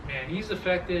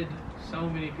affected so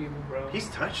many people, bro. He's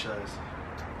touched us.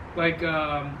 Like,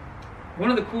 one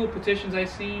of the cool petitions I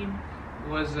seen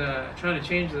was trying to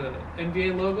change the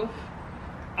NBA logo.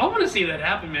 I want to see that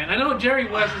happen, man. I know Jerry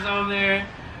West is on there.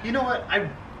 You know what? I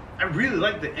really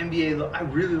like the NBA logo. I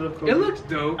really love Kobe. It looks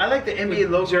dope. I like the NBA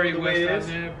logo Jerry the way West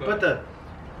it is. on there, but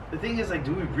the thing is, like,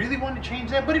 do we really want to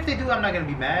change that? But if they do, I'm not gonna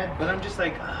be mad. But I'm just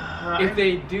like, if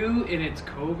they do and it's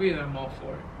Kobe, then I'm all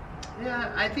for it.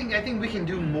 Yeah, I think we can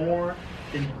do more.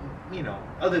 than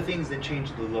other things than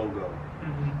change the logo.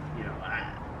 Mm-hmm.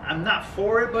 I'm not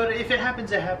for it, but if it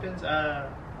happens, it happens.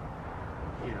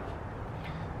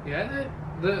 Yeah,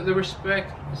 the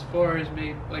respect as far as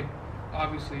maybe like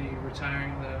obviously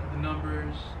retiring the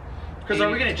numbers. Because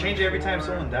are we gonna change it every time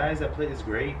someone dies? That play is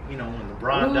great. When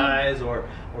LeBron dies or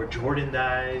Jordan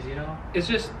dies. It's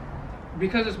just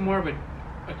because it's more of a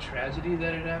tragedy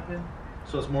that it happened.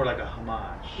 So it's more like a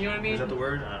homage. You know what I mean? Is that the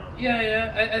word? I don't know.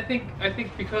 Yeah. I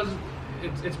think because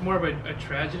it's more of a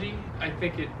tragedy. I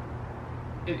think it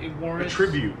warrants a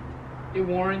tribute. It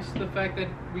warrants the fact that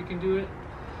we can do it.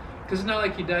 Because it's not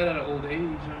like he died out of old age. You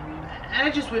know what I mean? I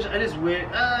just wish. If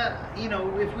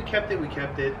we kept it, we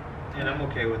kept it. And I'm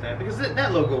okay with that because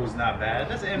that logo was not bad.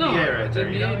 That's an NBA right there.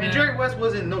 NBA, And Jerry West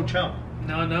wasn't no chump.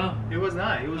 No. It was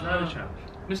not. He was not a chump.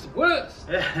 Mr. West.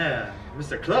 Yeah,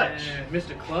 Mr. Clutch. Man,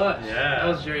 Mr. Clutch. Yeah. That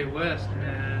was Jerry West,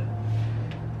 man.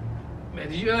 Man,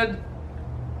 did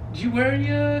you wear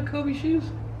any Kobe shoes?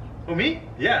 Oh, me?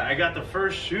 Yeah, I got the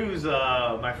first shoes.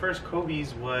 My first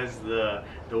Kobe's was the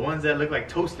ones that look like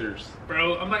toasters.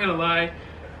 Bro, I'm not gonna lie.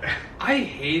 I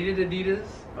hated Adidas.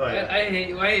 Oh, yeah. I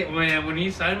hate man, when he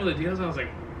signed with Adidas, I was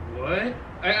like, what?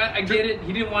 I get it.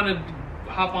 He didn't want to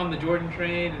hop on the Jordan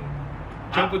train and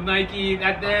jump with Nike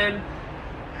back then.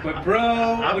 But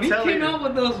bro, when he came out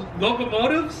with those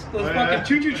locomotives, those fucking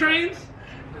choo-choo trains,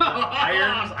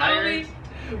 irons.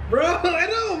 Bro, I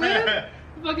know, man.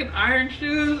 Fucking iron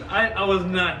shoes. I was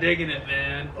not digging it,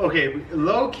 man. Okay,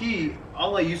 low key,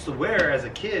 all I used to wear as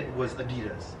a kid was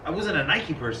Adidas. I wasn't a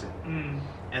Nike person.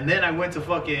 And then I went to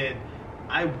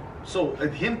so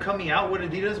him coming out with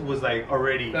Adidas was like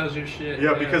already. That was your shit.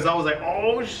 Yeah, because I was like,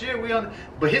 oh shit,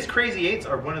 But his Crazy 8s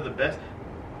are one of the best.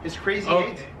 His Crazy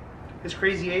 8s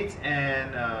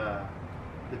and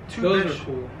the two. Those are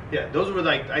cool. Yeah, those were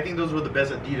I think those were the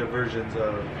best Adidas versions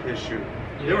of his shoe.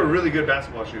 Yeah. They were really good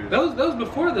basketball shoes. Those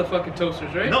before the fucking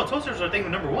toasters, right? No, toasters are I think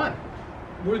number one.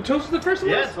 Were toasters the first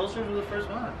ones? Yeah, toasters were the first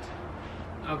ones.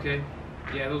 Okay.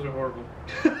 Yeah, those are horrible.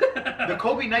 The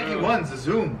Kobe Nike ones, the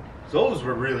Zoom, those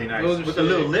were really nice. With sick. the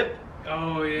little lip.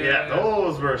 Oh, yeah. Yeah,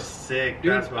 those were sick.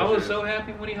 Dude, I was so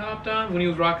happy when he hopped on, when he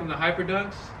was rocking the Hyper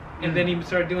Dunks. And then he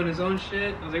started doing his own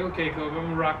shit. I was like, okay, Kobe, I'm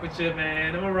gonna rock with you,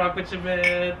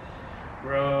 man.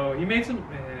 Bro, he made some,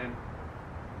 man.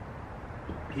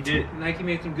 He did. Nike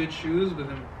made some good shoes with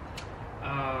him.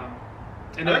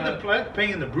 And I like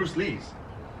playing in the Bruce Lee's.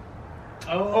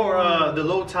 Oh. Or the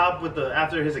low top with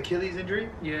after his Achilles injury.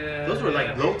 Yeah. Those were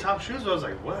like low top shoes. I was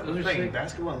like, what? Those are playing sick.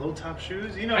 Basketball in low top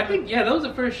shoes? I think, that was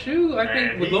the first shoe,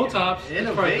 with low tops. Innovation.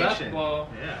 As far as basketball.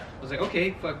 Yeah. I was like,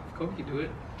 okay, fuck, Kobe can do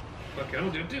it. Fuck it, I'm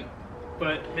gonna do it too.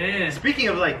 But, man. Speaking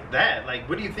of that,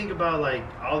 what do you think about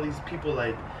all these people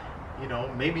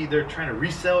maybe they're trying to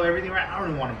resell everything, right? I don't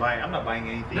even want to buy it. I'm not buying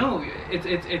anything. No,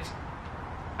 it's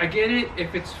I get it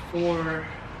if it's for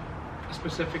a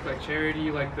specific charity,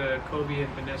 like the Kobe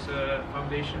and Vanessa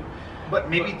Foundation. But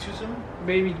maybe too soon?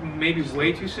 Maybe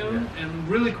way too soon. Yeah. And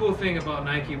really cool thing about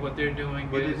Nike, what they're doing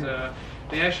is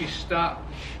they actually stopped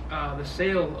the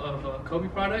sale of Kobe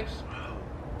products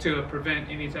to prevent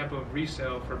any type of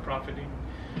resale for profiting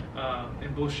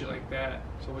and bullshit like that.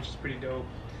 So which is pretty dope.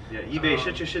 Yeah, eBay,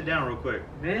 shut your shit down real quick.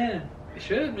 Man, it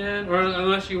should, man. Or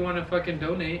unless you want to fucking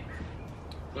donate.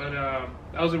 But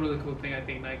that was a really cool thing I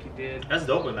think Nike did. That's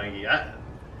dope with Nike.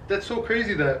 That's so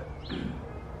crazy that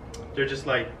they're just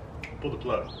pull the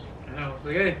plug. I know.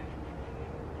 Hey,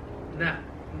 nah.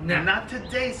 Not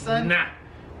today, son. Nah.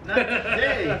 Not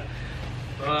today.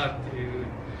 Fuck, dude.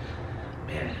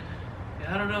 Man.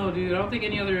 Yeah, I don't know, dude. I don't think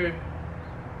any other...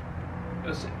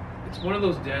 It's one of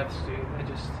those deaths, dude. I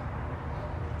just...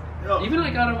 Even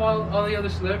out of all the other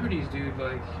celebrities, dude,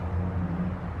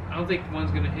 I don't think one's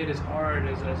gonna hit as hard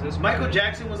as this. Michael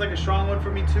Jackson was a strong one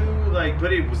for me too,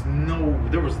 but it was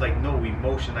there was no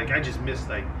emotion. I just missed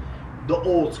the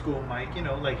old school Mike,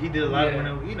 he did a lot when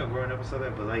growing up and stuff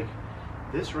like that. But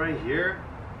this right here,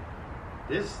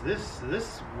 this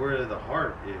where the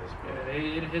heart is, bro. Yeah,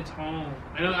 it hits home.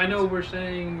 I know we're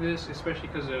saying this especially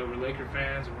because we're Laker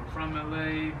fans and we're from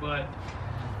LA, but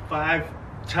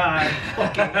 5-time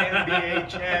fucking NBA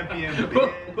champion,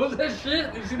 bitch. What was that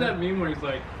shit? You see that meme where he's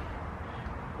like,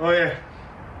 oh yeah.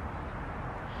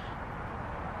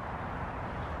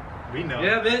 We know.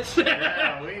 Yeah, bitch.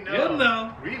 Yeah, we know. You'll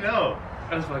know. We know.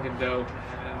 That's fucking dope,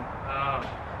 man.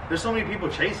 There's so many people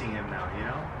chasing him now,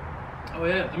 Oh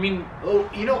yeah, I mean.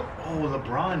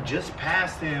 LeBron just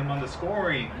passed him on the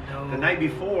scoring the night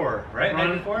before, right?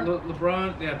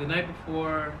 LeBron, the night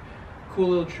before. Cool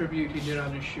little tribute he did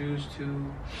on his shoes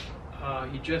too.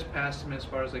 He just passed him as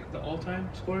far as the all-time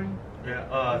scoring.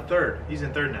 Yeah, third. He's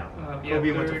in third now.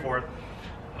 Kobe went to fourth.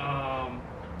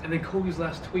 And then Kobe's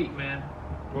last tweet, man.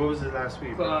 What was his last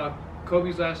tweet, bro?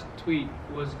 Kobe's last tweet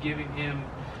was giving him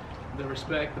the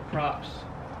respect, the props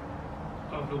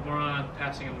of LeBron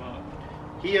passing him up.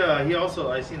 He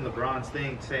also, I seen LeBron's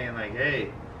thing saying like,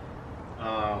 hey,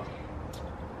 I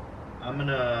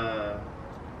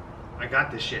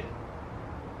got this shit.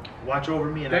 Watch over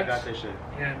me, and I got this shit.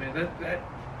 Yeah, man,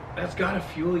 that's gotta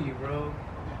fuel you, bro.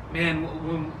 Man,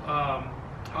 when I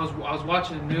was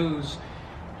watching the news,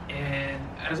 and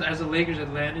as the Lakers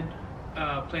had landed,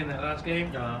 playing that last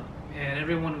game, and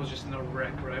everyone was just in a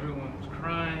wreck, bro. Everyone was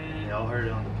crying. They all heard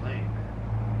it on the plane,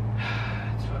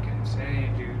 man. It's fucking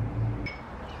insane, dude.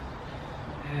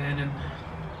 And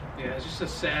yeah, it's just a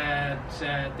sad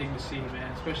thing to see,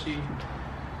 man. Especially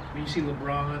when you see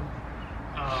LeBron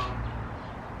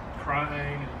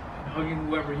crying and hugging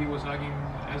whoever he was hugging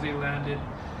as they landed.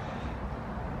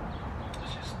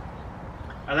 It's just.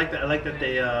 I like that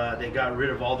they got rid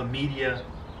of all the media.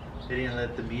 They didn't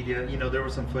let the media. You know, there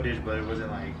was some footage, but it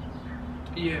wasn't like.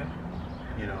 Yeah.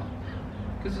 You know.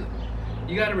 Because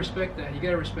you gotta respect that. You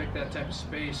gotta respect that type of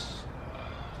space,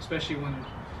 especially when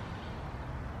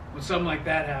something like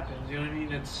that happens. You know what I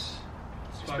mean? It's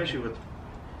especially fucking, with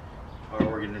our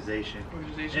organization.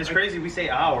 And it's like, crazy we say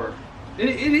our. It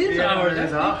is ours. It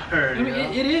is ours. I mean,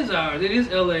 it is ours. It is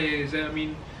LA's. I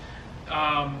mean,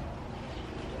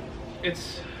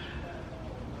 it's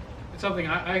something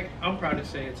I'm proud to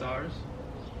say it's ours.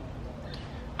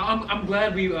 I'm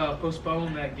glad we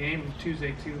postponed that game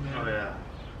Tuesday too, man. Oh yeah.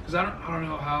 Because I don't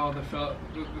know how the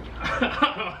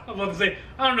I'm about to say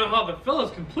I don't know how the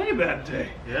fellas can play that day.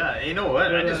 Yeah, you know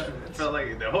what? I just felt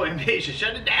like the whole NBA should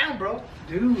shut it down, bro.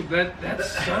 Dude, that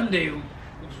Sunday was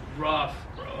rough,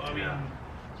 bro. I mean,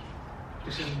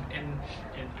 just in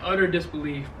utter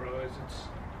disbelief, bro.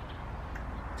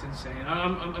 It's insane.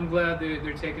 I'm glad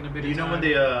they're taking a bit. Do you of know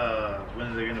time.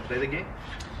 when they're gonna play the game?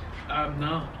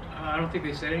 No, I don't think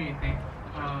they said anything.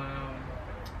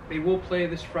 They will play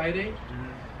this Friday.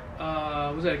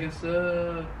 Was that against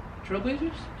the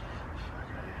Trailblazers?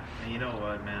 And you know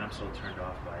what, man? I'm so turned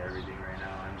off by everything right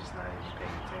now. I'm just not even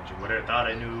paying attention. What I thought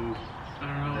I knew, I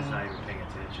don't know. I'm just not even paying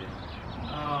attention.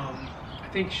 I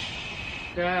think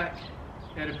Shaq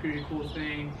had a pretty cool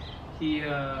thing. He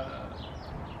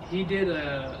did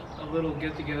a little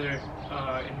get together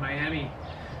in Miami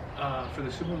for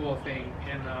the Super Bowl thing,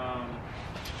 and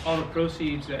all the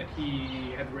proceeds that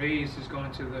he had raised is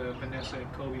going to the Vanessa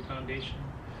and Kobe Foundation,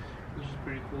 which is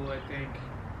pretty cool, I think.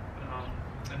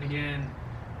 And again,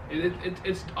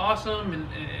 it's awesome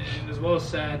and as well as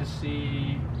sad to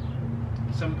see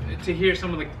to hear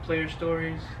some of the player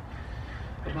stories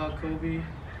about Kobe.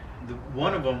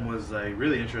 One of them was like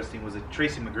really interesting. Was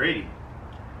Tracy McGrady?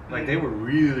 Like they were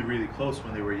really, really close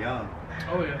when they were young.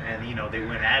 Oh yeah. And you know they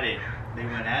went at it.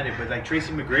 But like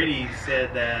Tracy McGrady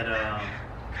said that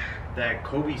that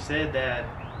Kobe said that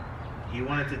he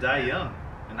wanted to die young,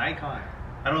 an icon.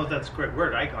 I don't know if that's the correct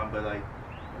word, icon, but like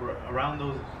around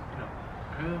those,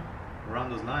 around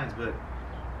those lines. But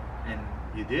and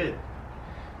you did.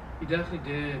 He definitely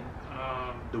did.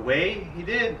 The way he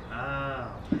did.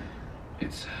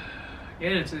 It's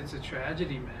a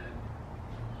tragedy,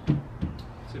 man.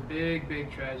 It's a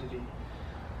big tragedy.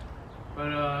 But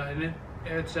and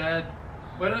it's sad.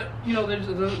 But you know, there's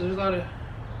a lot of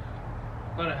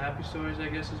happy stories, I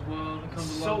guess, as well that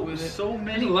comes along with it. So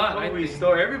many Kobe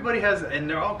stories. Everybody has, and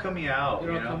they're all coming out.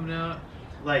 They're all coming out.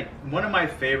 Like one of my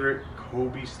favorite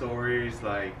Kobe stories,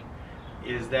 like,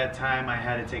 is that time I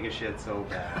had to take a shit so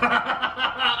bad.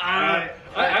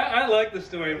 I like the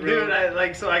story, bro. Dude,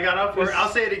 I got off work. I'll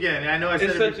say it again. I know I said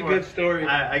it before. It's such a good story.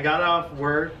 I got off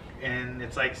work, and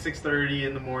it's like 6:30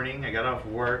 in the morning. I got off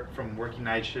work from working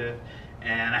night shift,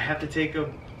 and I have to take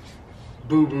a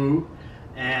boo-boo,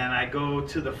 and I go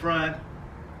to the front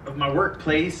of my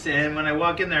workplace, and when I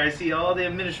walk in there, I see all the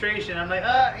administration. I'm like,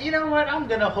 you know what? I'm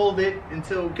gonna hold it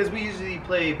until, because we usually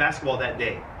play basketball that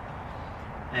day.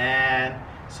 And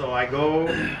so I go,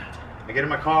 I get in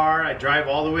my car, I drive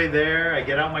all the way there, I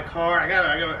get out my car.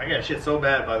 I got shit so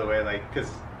bad, by the way, like, because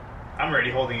I'm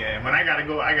already holding it, and when I gotta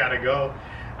go, I gotta go.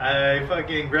 I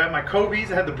fucking grab my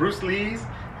Kobe's, I had the Bruce Lee's,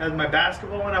 had my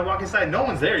basketball. When I walk inside, no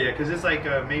one's there yet, because it's like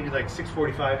maybe like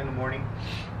 6:45 in the morning.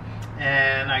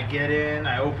 And I get in,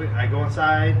 I go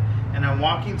inside, and I'm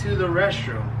walking to the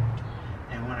restroom.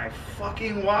 And when I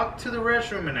fucking walk to the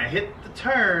restroom and I hit the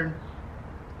turn,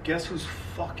 guess who's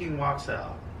fucking walks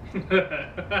out?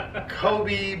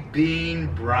 Kobe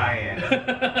Bean Bryant.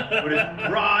 With his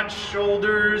broad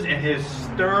shoulders and his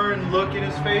stern look in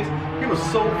his face. He was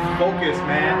so focused,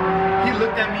 man. He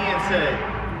looked at me and said,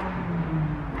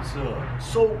 "What's up?"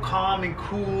 So calm and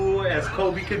cool as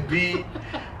Kobe could be.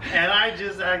 And I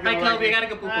just acted Hi, like... Kobe, I gotta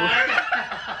go poo-poo.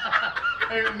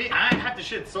 I have to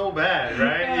shit so bad,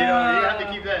 right? You know, you have to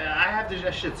keep that. I have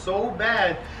to shit so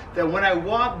bad that when I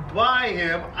walk by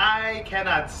him, I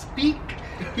cannot speak.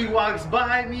 He walks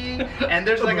by me, and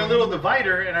there's like a little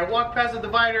divider, and I walk past the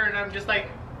divider, and I'm just like,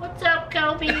 "What's up,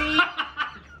 Kobe?"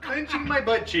 Clenching my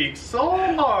butt cheeks so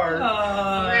hard,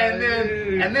 and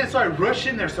then so I rush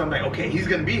in there. So I'm like, okay, he's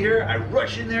gonna be here. I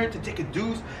rush in there to take a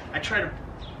deuce. I try to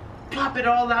pop it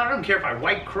all out. I don't care if I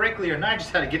wipe correctly or not. I just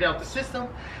had to get it out the system.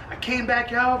 I came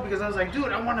back out because I was like,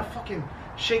 dude, I want to fucking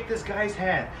shake this guy's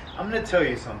hand. I'm gonna tell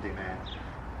you something, man.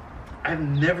 I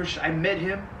met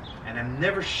him and I've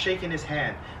never shaken his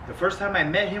hand. The first time I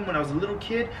met him when I was a little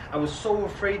kid, I was so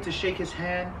afraid to shake his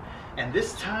hand. And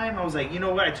this time I was like, you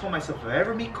know what? I told myself, if I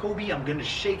ever meet Kobe, I'm gonna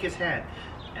shake his hand.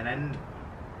 And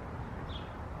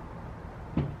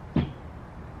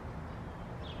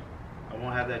I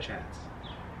won't have that chance.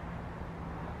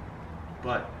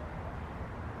 But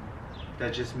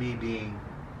that's just me being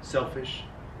selfish.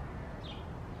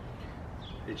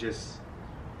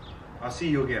 I'll see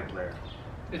you again, player.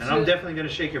 And I'm definitely gonna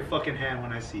shake your fucking hand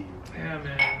when I see you. Yeah,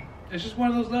 man. It's just one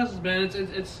of those lessons, man.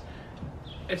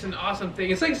 It's an awesome thing.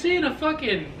 It's like seeing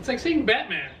it's like seeing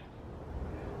Batman.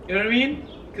 You know what I mean?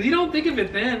 Because you don't think of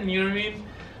it then, you know what I mean?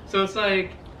 So it's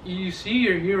like you see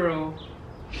your hero,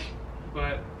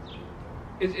 but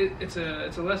it's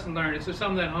a lesson learned. It's just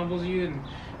something that humbles you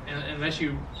and lets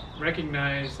you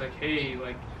recognize, like, hey,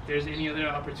 like, if there's any other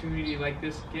opportunity like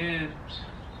this again,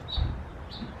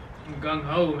 I'm gung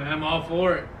ho, man. I'm all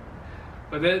for it.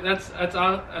 But that's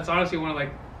honestly one of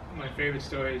like my favorite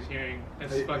stories. Hearing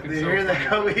that's fucking so hearing funny. the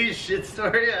Kobe shit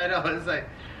story, I know, it's like,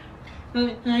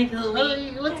 hi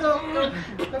Kobe, what's up?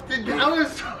 I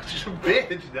was such a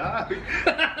bitch, dog.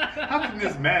 How can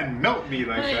this man melt me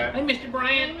like that? Hi, Mr.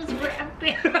 Bryant.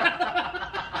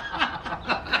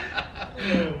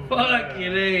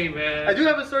 Fucking A, man. I do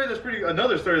have another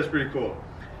story that's pretty cool.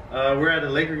 We're at a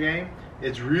Laker game.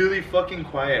 It's really fucking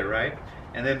quiet, right?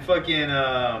 And then fucking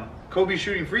Kobe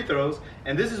shooting free throws.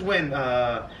 And this is when,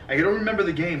 I don't remember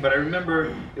the game, but I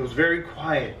remember it was very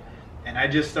quiet. And I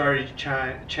just started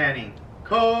chanting,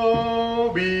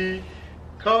 Kobe,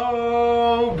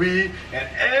 Kobe. And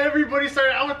everybody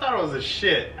started, I thought it was a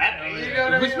shit. You know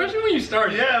what I mean? Especially when you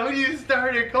started. Yeah, when you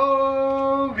started,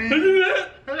 Kobe. I did it.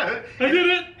 I did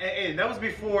it. And that was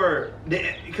before,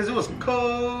 because it was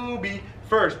Kobe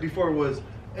first, before it was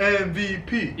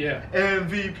MVP. Yeah.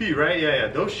 MVP, right? Yeah.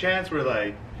 Those chants were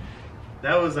like,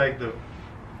 that was like the,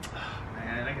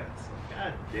 man, I got so,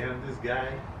 god damn this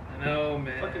guy. I know,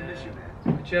 man. Fucking miss you, man.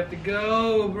 But you have to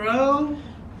go, bro.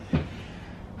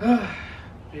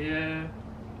 Yeah.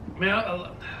 Man,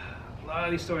 a lot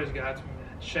of these stories got to me,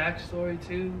 man. Shaq's story,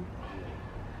 too.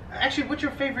 Actually, what's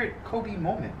your favorite Kobe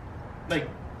moment? Like,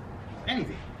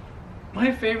 anything.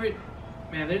 My favorite,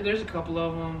 man, there's a couple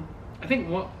of them. I think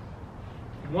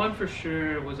one for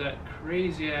sure was that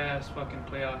crazy ass fucking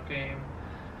playoff game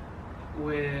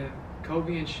with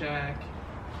Kobe and Shaq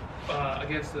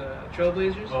against the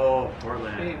Trailblazers. Oh,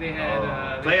 Portland. They had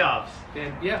playoffs. They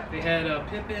had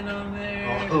Pippen on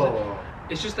there. Oh.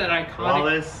 It's just that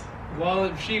iconic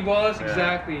Wallace, Yeah.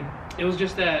 Exactly. It was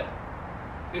just that.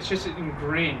 It's just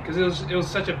ingrained because it was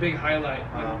such a big highlight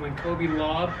when Kobe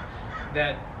lobbed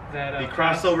that he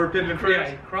crossed over Pippen first. Yeah,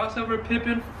 he crossed over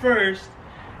Pippen first,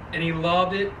 and he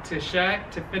lobbed it to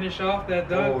Shaq to finish off that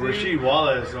dunk. Oh, Rasheed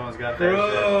Wallace almost got that.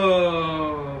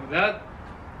 Bro, that.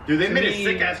 Dude, they made a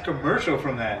sick ass commercial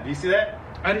from that. Do you see that?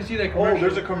 I didn't see that commercial. Oh,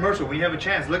 there's a commercial. When you have a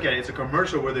chance, look at it. It's a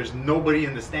commercial where there's nobody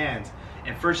in the stands.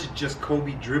 And first it's just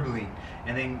Kobe dribbling.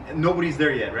 And then nobody's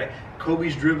there yet, right?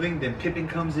 Kobe's dribbling, then Pippen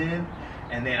comes in.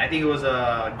 And then I think it was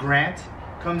Grant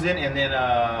comes in. And then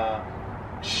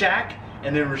Shaq.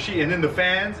 And then Rasheed. And then the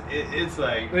fans. It's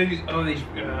like...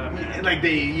 like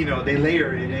they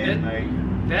layer it in. Like,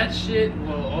 that shit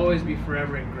will always be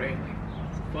forever engraved.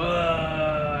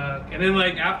 Fuck. And then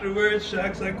like afterwards,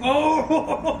 Shaq's like,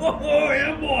 oh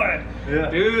yeah, boy. Yeah.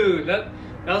 Dude, that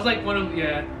was like one of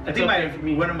I think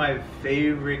one of my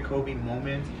favorite Kobe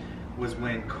moments was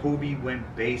when Kobe went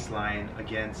baseline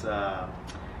against the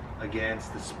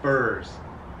Spurs,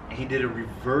 and he did a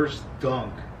reverse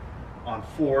dunk on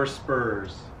 4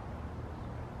 Spurs.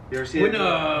 You ever see it?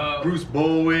 Bruce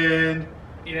Bowen.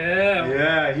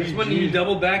 Yeah. That's when he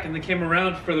doubled back and then came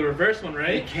around for the reverse one,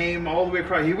 right? He came all the way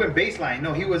across. He went baseline.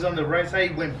 No, he was on the right side.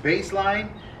 He went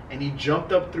baseline, and he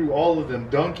jumped up through all of them,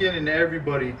 Duncan and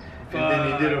everybody. And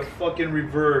then he did a fucking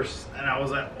reverse. And I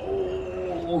was like,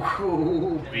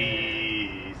 oh,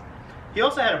 bees. He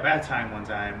also had a bad time one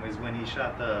time, was when he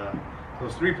shot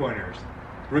those 3-pointers.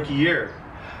 Rookie year.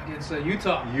 Against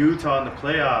Utah. Utah in the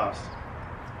playoffs.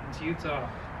 It's Utah.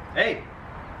 Hey,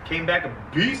 came back a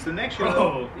beast the next year.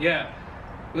 Oh, yeah.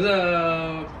 Was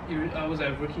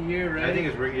that rookie year, right? I think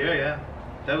it's rookie year, yeah.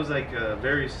 That was like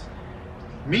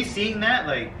me seeing that,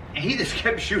 like, and he just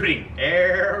kept shooting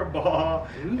air ball,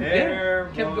 air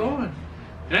ball. Kept going.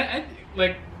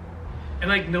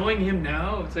 And I knowing him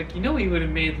now, it's like, he would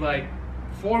have made like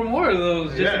 4 more of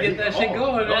those just to get that shit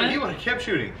going, man. He would have kept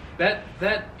shooting.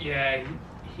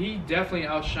 He definitely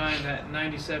outshined that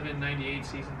 97-98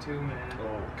 season too, man.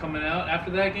 Oh. Coming out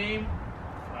after that game,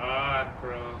 fuck,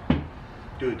 bro.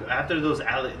 Dude, after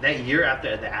that year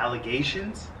after the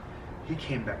allegations, he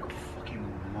came back a fucking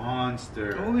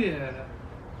monster. Oh yeah,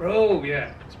 bro,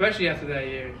 yeah. Especially after that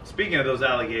year. Speaking of those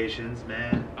allegations,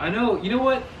 man. I know. You know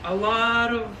what? A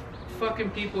lot of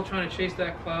fucking people trying to chase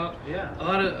that clout. Yeah. A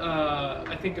lot of,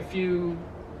 I think a few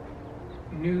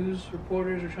news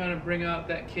reporters are trying to bring out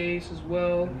that case as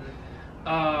well.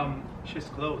 Mm-hmm. It's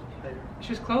just closed. It's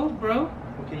just closed, bro.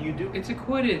 What can you do? It's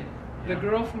acquitted. The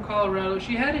girl from Colorado,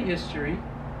 she had a history.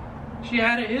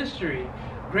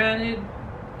 Granted,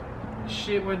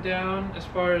 shit went down as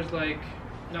far as like,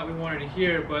 not we wanted to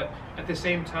hear, but at the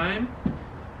same time,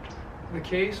 the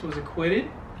case was acquitted.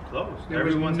 Closed. There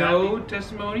Everyone's was no happy.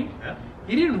 testimony. Yeah.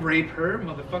 He didn't rape her,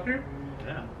 motherfucker.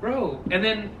 Yeah. Bro. And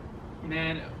then,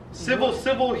 man. Civil,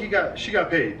 she got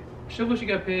paid. Civil, she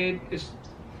got paid.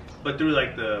 But through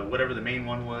like whatever the main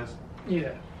one was.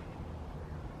 Yeah.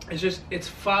 It's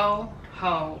foul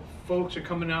how folks are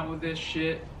coming out with this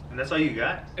shit. And that's all you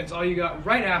got? It's all you got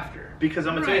right after. Because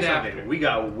I'm going to tell you something. We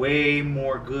got way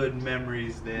more good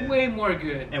memories than... Way more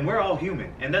good. And we're all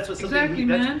human. And that's what something... Exactly,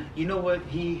 man. You know what?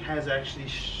 He has actually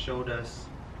showed us...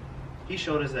 He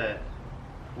showed us that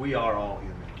we are all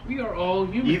human. We are all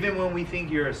human. Even when we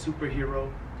think you're a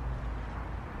superhero,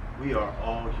 we are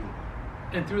all human.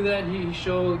 And through that, he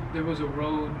showed there was a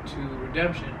road to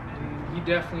redemption. And he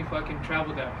definitely fucking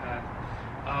traveled that path.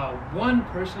 One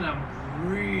person I'm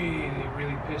really,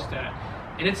 really pissed at.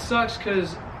 And it sucks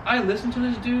because I listened to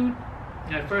this dude.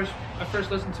 And I first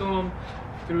listened to him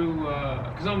through...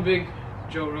 Because I'm a big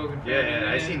Joe Rogan fan.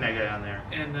 Yeah, I seen that guy on there.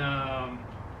 And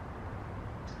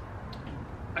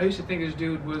I used to think this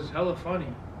dude was hella funny.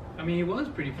 I mean, he was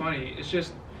pretty funny. It's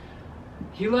just...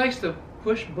 He likes to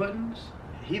push buttons.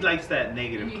 He likes that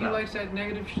negative He likes that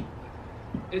negative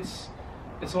It's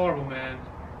horrible, man.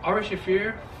 Ari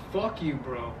Shaffir, fuck you,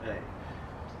 bro. Hey.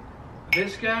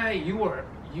 This guy, you're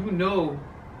no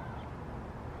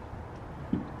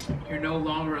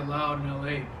longer allowed in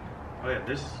LA. Oh yeah,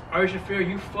 this... Ari Shaffir,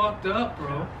 you fucked up,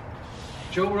 bro.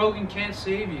 Joe Rogan can't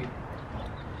save you.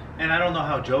 And I don't know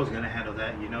how Joe's gonna handle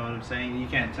that, you know what I'm saying? You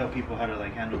can't tell people how to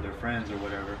like handle their friends or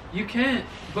whatever. You can't,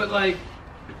 but like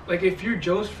if you're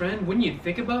Joe's friend, wouldn't you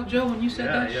think about Joe when you said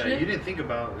that shit? Yeah, you didn't think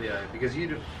about, because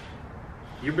you're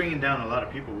bringing down a lot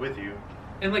of people with you.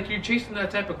 And like you're chasing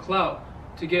that type of clout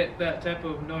to get that type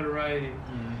of notoriety.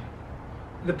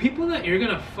 Mm-hmm. The people that you're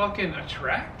gonna fucking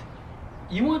attract,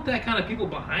 you want that kind of people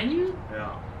behind you?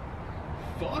 Yeah.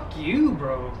 Fuck you,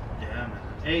 bro. Yeah, man.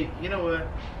 Hey, you know what?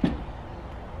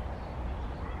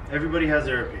 Everybody has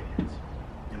their opinions,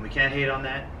 and we can't hate on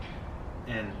that.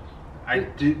 And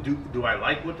do I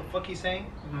like what the fuck he's saying?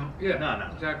 No. Yeah.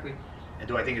 No. Exactly. And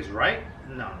do I think it's right?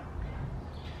 No.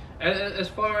 As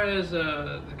far as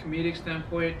the comedic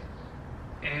standpoint,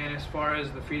 and as far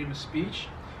as the freedom of speech,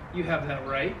 you have that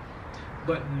right,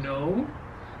 but know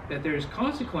that there's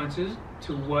consequences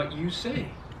to what you say.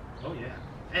 Oh yeah.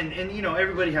 And you know,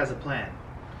 everybody has a plan.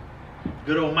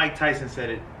 Good old Mike Tyson said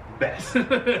it best.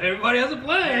 Everybody has a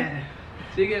plan.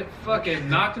 So you get fucking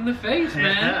knocked in the face,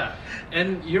 man. Yeah.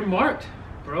 And you're marked,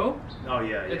 bro. Oh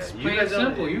yeah. It's plain and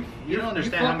simple. You don't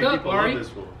understand how many people love this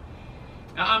fool.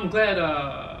 I'm glad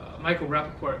Michael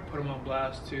Rappaport put him on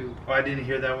blast too. Oh, I didn't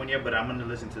hear that one yet, but I'm gonna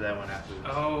listen to that one after this.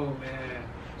 Oh man.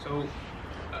 So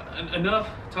enough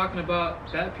talking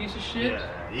about that piece of shit.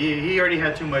 Yeah. He already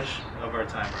had too much of our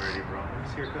time already, bro.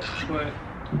 Let's hear it. But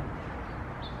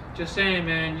just saying,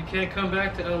 man, you can't come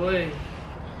back to LA. You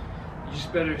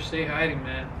just better stay hiding,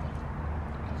 man.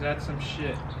 Cause that's some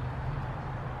shit.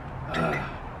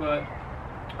 But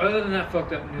other than that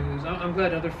fucked up news, I'm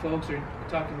glad other folks are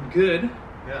talking good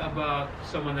about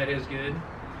someone that is good.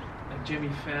 Like Jimmy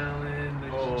Fallon,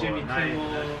 Jimmy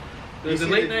Kimmel. The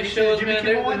late night shows, man,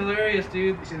 they're hilarious,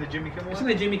 dude. You seen the Jimmy Kimmel one? I seen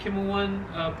the Jimmy Kimmel one.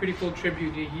 Pretty cool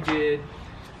tribute he did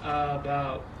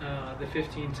about the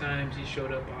 15 times he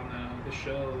showed up on the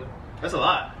show. That's a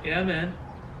lot. Yeah, man.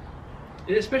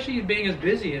 Especially being as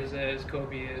busy as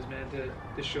Kobe is, man,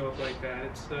 to show up like that.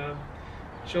 It's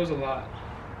shows a lot.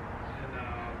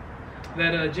 And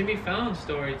That Jimmy Fallon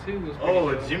story too was pretty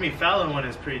Oh, dope. Jimmy Fallon one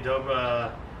is pretty dope.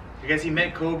 I guess he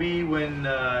met Kobe when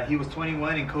he was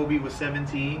 21 and Kobe was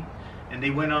 17, and they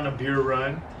went on a beer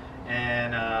run.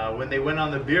 And when they went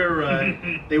on the beer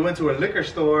run, they went to a liquor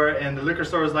store, and the liquor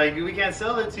store was like, "We can't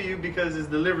sell it to you because it's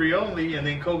delivery only." And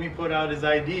then Kobe put out his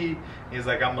ID. He's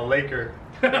like, "I'm a Laker."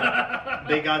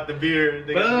 They got the beer.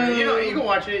 They got the beer. You know, you can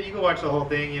watch it. You can watch the whole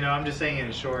thing. You know, I'm just saying it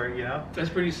in short. You know. That's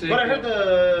pretty sick. But I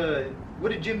heard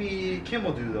what did Jimmy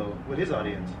Kimmel do though with his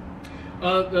audience?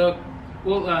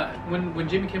 When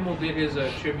Jimmy Kimmel did his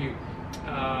tribute,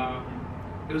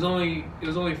 it was only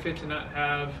fit to not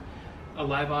have a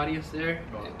live audience there.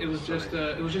 It was just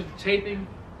a taping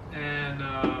and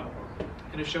a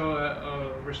show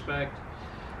of respect,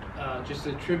 just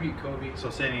a tribute Kobe. So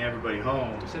sending everybody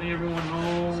home. Sending everyone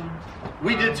home.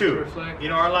 We did too. To reflect. You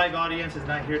know, our live audience is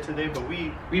not here today, but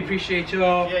we appreciate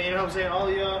y'all. Yeah, you know what I'm saying? All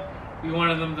y'all. We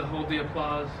wanted them to hold the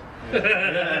applause.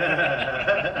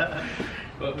 Yeah.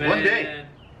 But man, one day.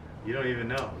 You don't even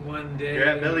know. One day. You're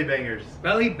at BellyxBangers.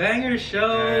 BellyxBangers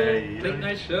show. Hey, Late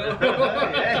night show.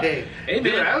 Hey, hey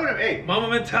dude, man. Hey. Mama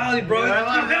mentality, bro. That's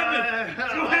what happened.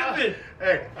 That's what happened.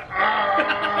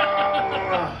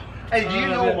 Hey. Hey, do you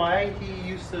know why he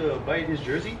used to bite his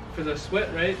jersey? For the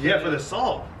sweat, right? Yeah, for the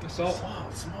salt. The salt.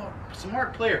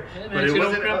 Smart player. Yeah, man, but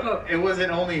it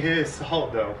wasn't only his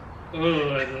salt though.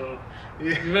 Oh, I know.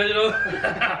 You imagine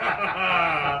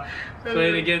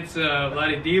playing against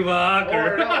Vlade Divac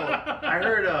or no. I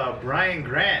heard Brian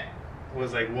Grant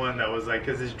was like one that was like,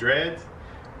 because his dreads.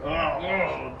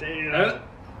 Oh, damn.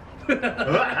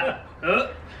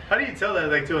 How do you tell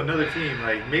that like to another team?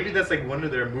 Like maybe that's like one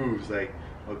of their moves. Like,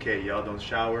 okay, y'all don't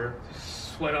shower.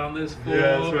 Sweat on this fool.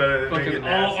 Yeah, sweat. Fucking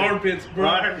all armpits, bro.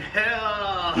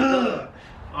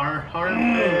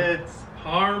 Armpits.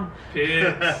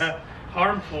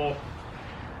 Harmful.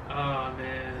 Oh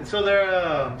man. So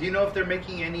they're. Do you know if they're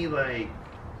making any like?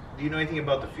 Do you know anything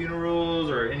about the funerals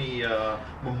or any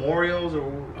memorials or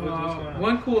what's going on?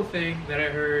 One cool thing that I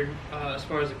heard as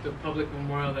far as like, the public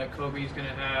memorial that Kobe's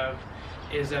gonna have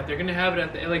is that they're gonna have it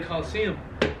at the LA Coliseum.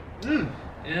 Mm.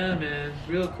 Yeah, man,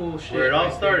 real cool shit. Where it all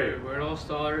started. Where it all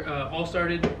started,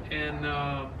 and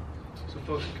so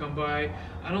folks can come by.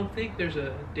 I don't think there's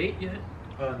a date yet.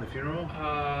 In the funeral.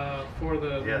 For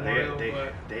the memorial, they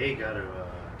gotta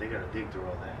dig through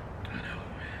all that. I know, man.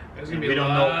 There's And gonna be we a don't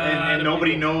lot know, and of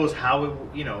nobody people. knows how it.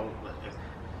 You know,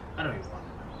 I don't even want to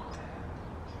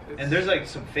know. And there's like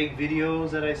some fake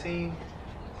videos that I seen.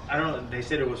 I don't. They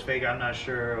said it was fake. I'm not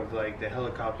sure of like the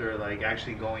helicopter like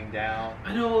actually going down.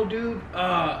 I know, dude.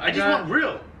 I just want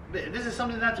real. This is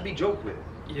something not to be joked with.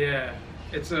 Yeah,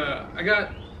 it's I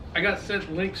got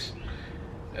sent links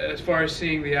as far as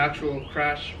seeing the actual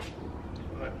crash,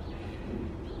 but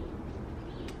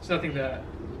it's nothing that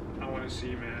I want to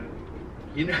see, man.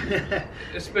 You know,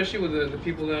 Especially with the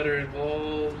people that are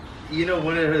involved. You know,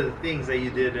 one of the things that you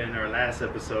did in our last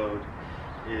episode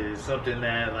is something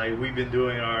that like we've been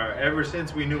doing ever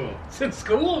since we knew him. Since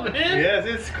school, man. Yes,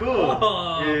 it's cool.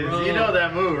 Oh, bro. You know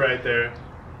that move right there.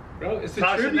 Bro, it's the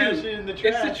Tossing that tribute. shit in the It's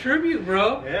trash. the tribute,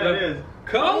 bro. Yeah, it is.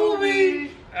 Kobe.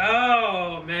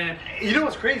 Oh man. You know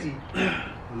what's crazy?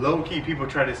 Low key, people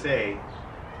try to say,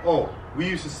 "Oh, we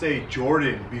used to say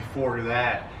Jordan before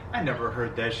that." I never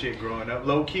heard that shit growing up.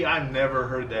 Low key, I never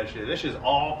heard that shit. That shit's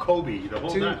all Kobe the whole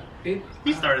time. He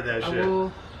started that shit. I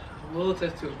will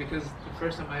attest to it because the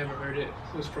first time I ever heard it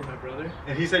was from my brother.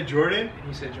 And he said Jordan? And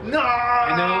he said Jordan. No!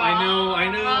 I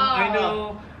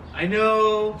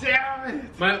know. Damn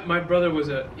it! My brother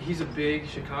he's a big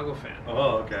Chicago fan.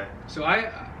 Oh, okay. So I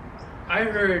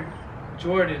heard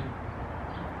Jordan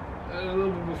a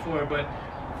little bit before, but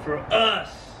for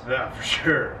us, Yeah, for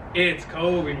sure. it's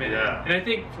Kobe, man. Yeah. And I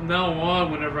think from now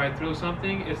on, whenever I throw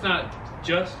something, it's not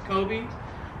just Kobe.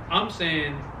 I'm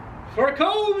saying for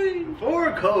Kobe.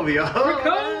 For Kobe. Oh, For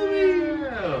Kobe.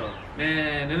 yeah.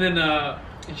 Man, and then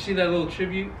did you see that little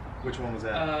tribute? Which one was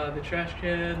that? The trash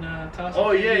can toss.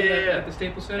 Oh, yeah. At the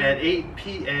Staples Center. At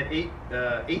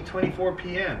 8:24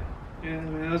 p.m. Yeah,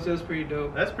 man, that was pretty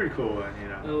dope. That's pretty cool, you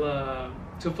know. Well,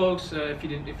 so folks, if you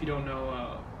don't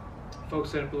know,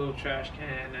 folks set up a little trash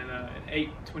can, and at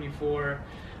 8:24,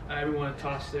 everyone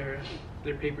tossed their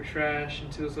paper trash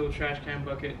into this little trash can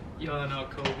bucket, yelling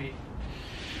out Kobe.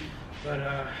 But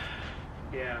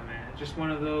yeah, man, just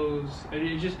one of those.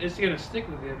 It's gonna stick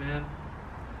with you, man.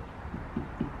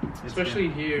 Especially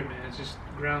here, man. It's just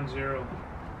ground zero.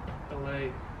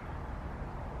 LA.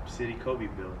 City Kobe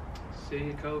built. City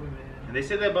of Kobe, man. And they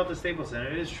say that about the Staples Center.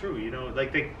 It is true, you know.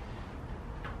 Like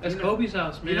That's Kobe's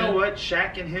house, man. You know what?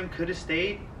 Shaq and him could have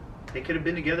stayed. They could have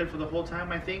been together for the whole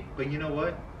time, I think. But you know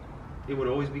what? It would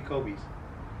always be Kobe's.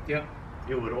 Yep.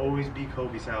 it would always be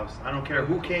Kobe's house. I don't care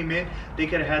who came in. They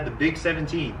could have had the big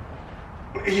 17.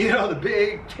 You know, the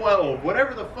big 12.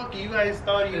 Whatever the fuck you guys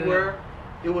thought you were,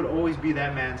 it would always be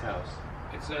that man's house.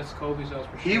 That's Kobe's house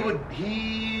for sure.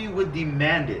 He would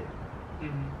demand it.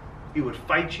 Mm-hmm. He would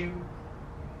fight you.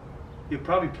 He'd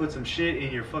probably put some shit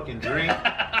in your fucking drink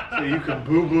so you can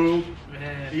boo-boo.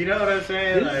 Man. You know what I'm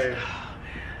saying?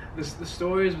 The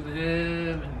stories with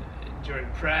him and during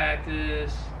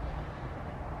practice.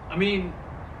 I mean,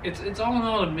 it's all in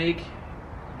all to make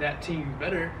that team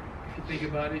better. If you think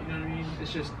about it, you know what I mean.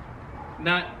 It's just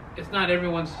not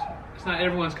everyone's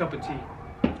cup of tea.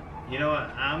 You know what?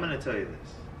 I'm gonna tell you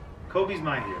this. Kobe's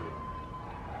my hero,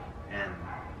 and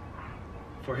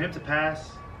for him to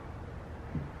pass,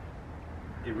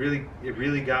 it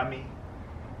really got me.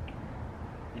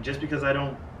 And just because I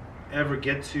don't ever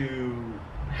get to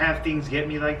have things get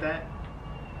me like that,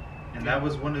 and that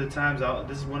was one of the times.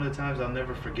 This is one of the times I'll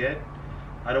never forget.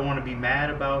 I don't want to be mad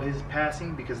about his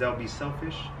passing because that would be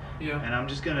selfish. Yeah. And I'm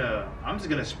just gonna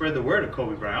spread the word of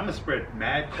Kobe Bryant. I'm gonna spread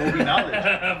mad Kobe knowledge.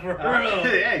 For real.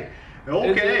 Hey,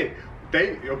 okay.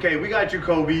 Okay, we got you,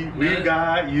 Kobe. We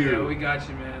got you. Yeah, we got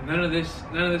you, man. None of this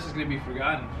is gonna be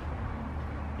forgotten.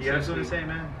 You have something to say,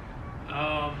 man?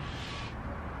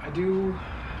 I do,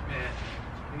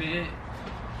 man.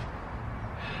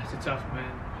 It's a tough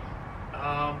man.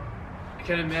 I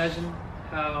can't imagine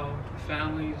how the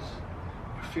families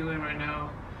are feeling right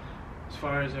now as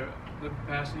far as their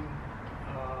passing.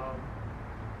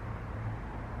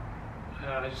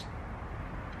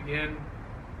 Again,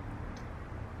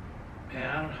 man,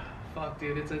 I don't, fuck,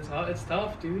 dude, it's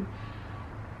tough, dude.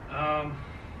 My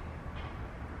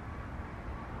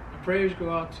prayers go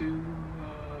out to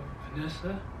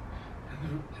Vanessa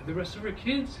and the rest of her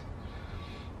kids.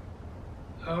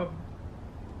 Cause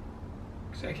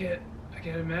I can't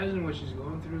imagine what she's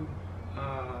going through,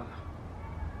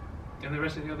 and the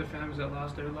rest of the other families that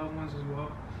lost their loved ones as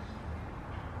well.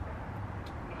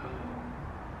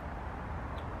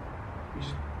 We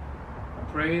just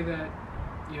pray that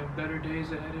you have better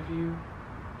days ahead of you,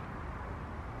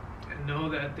 and know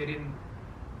that they didn't.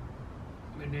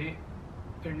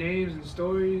 Their names and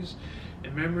stories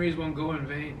and memories won't go in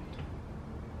vain.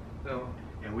 So.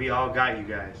 And we all got you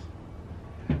guys.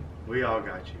 We all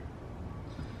got you.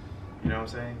 You know what I'm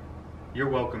saying? You're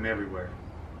welcome everywhere.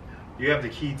 You have the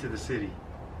key to the city.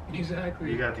 Exactly.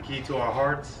 You got the key to our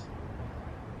hearts.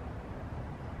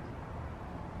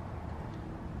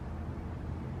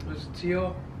 Listen to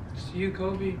you, to you,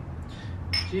 Kobe,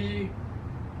 Gigi.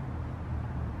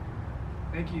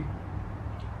 Thank you.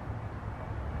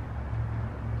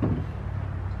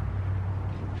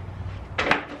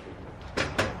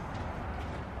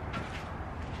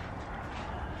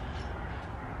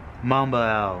 Mamba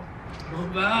Out.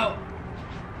 Mamba Out.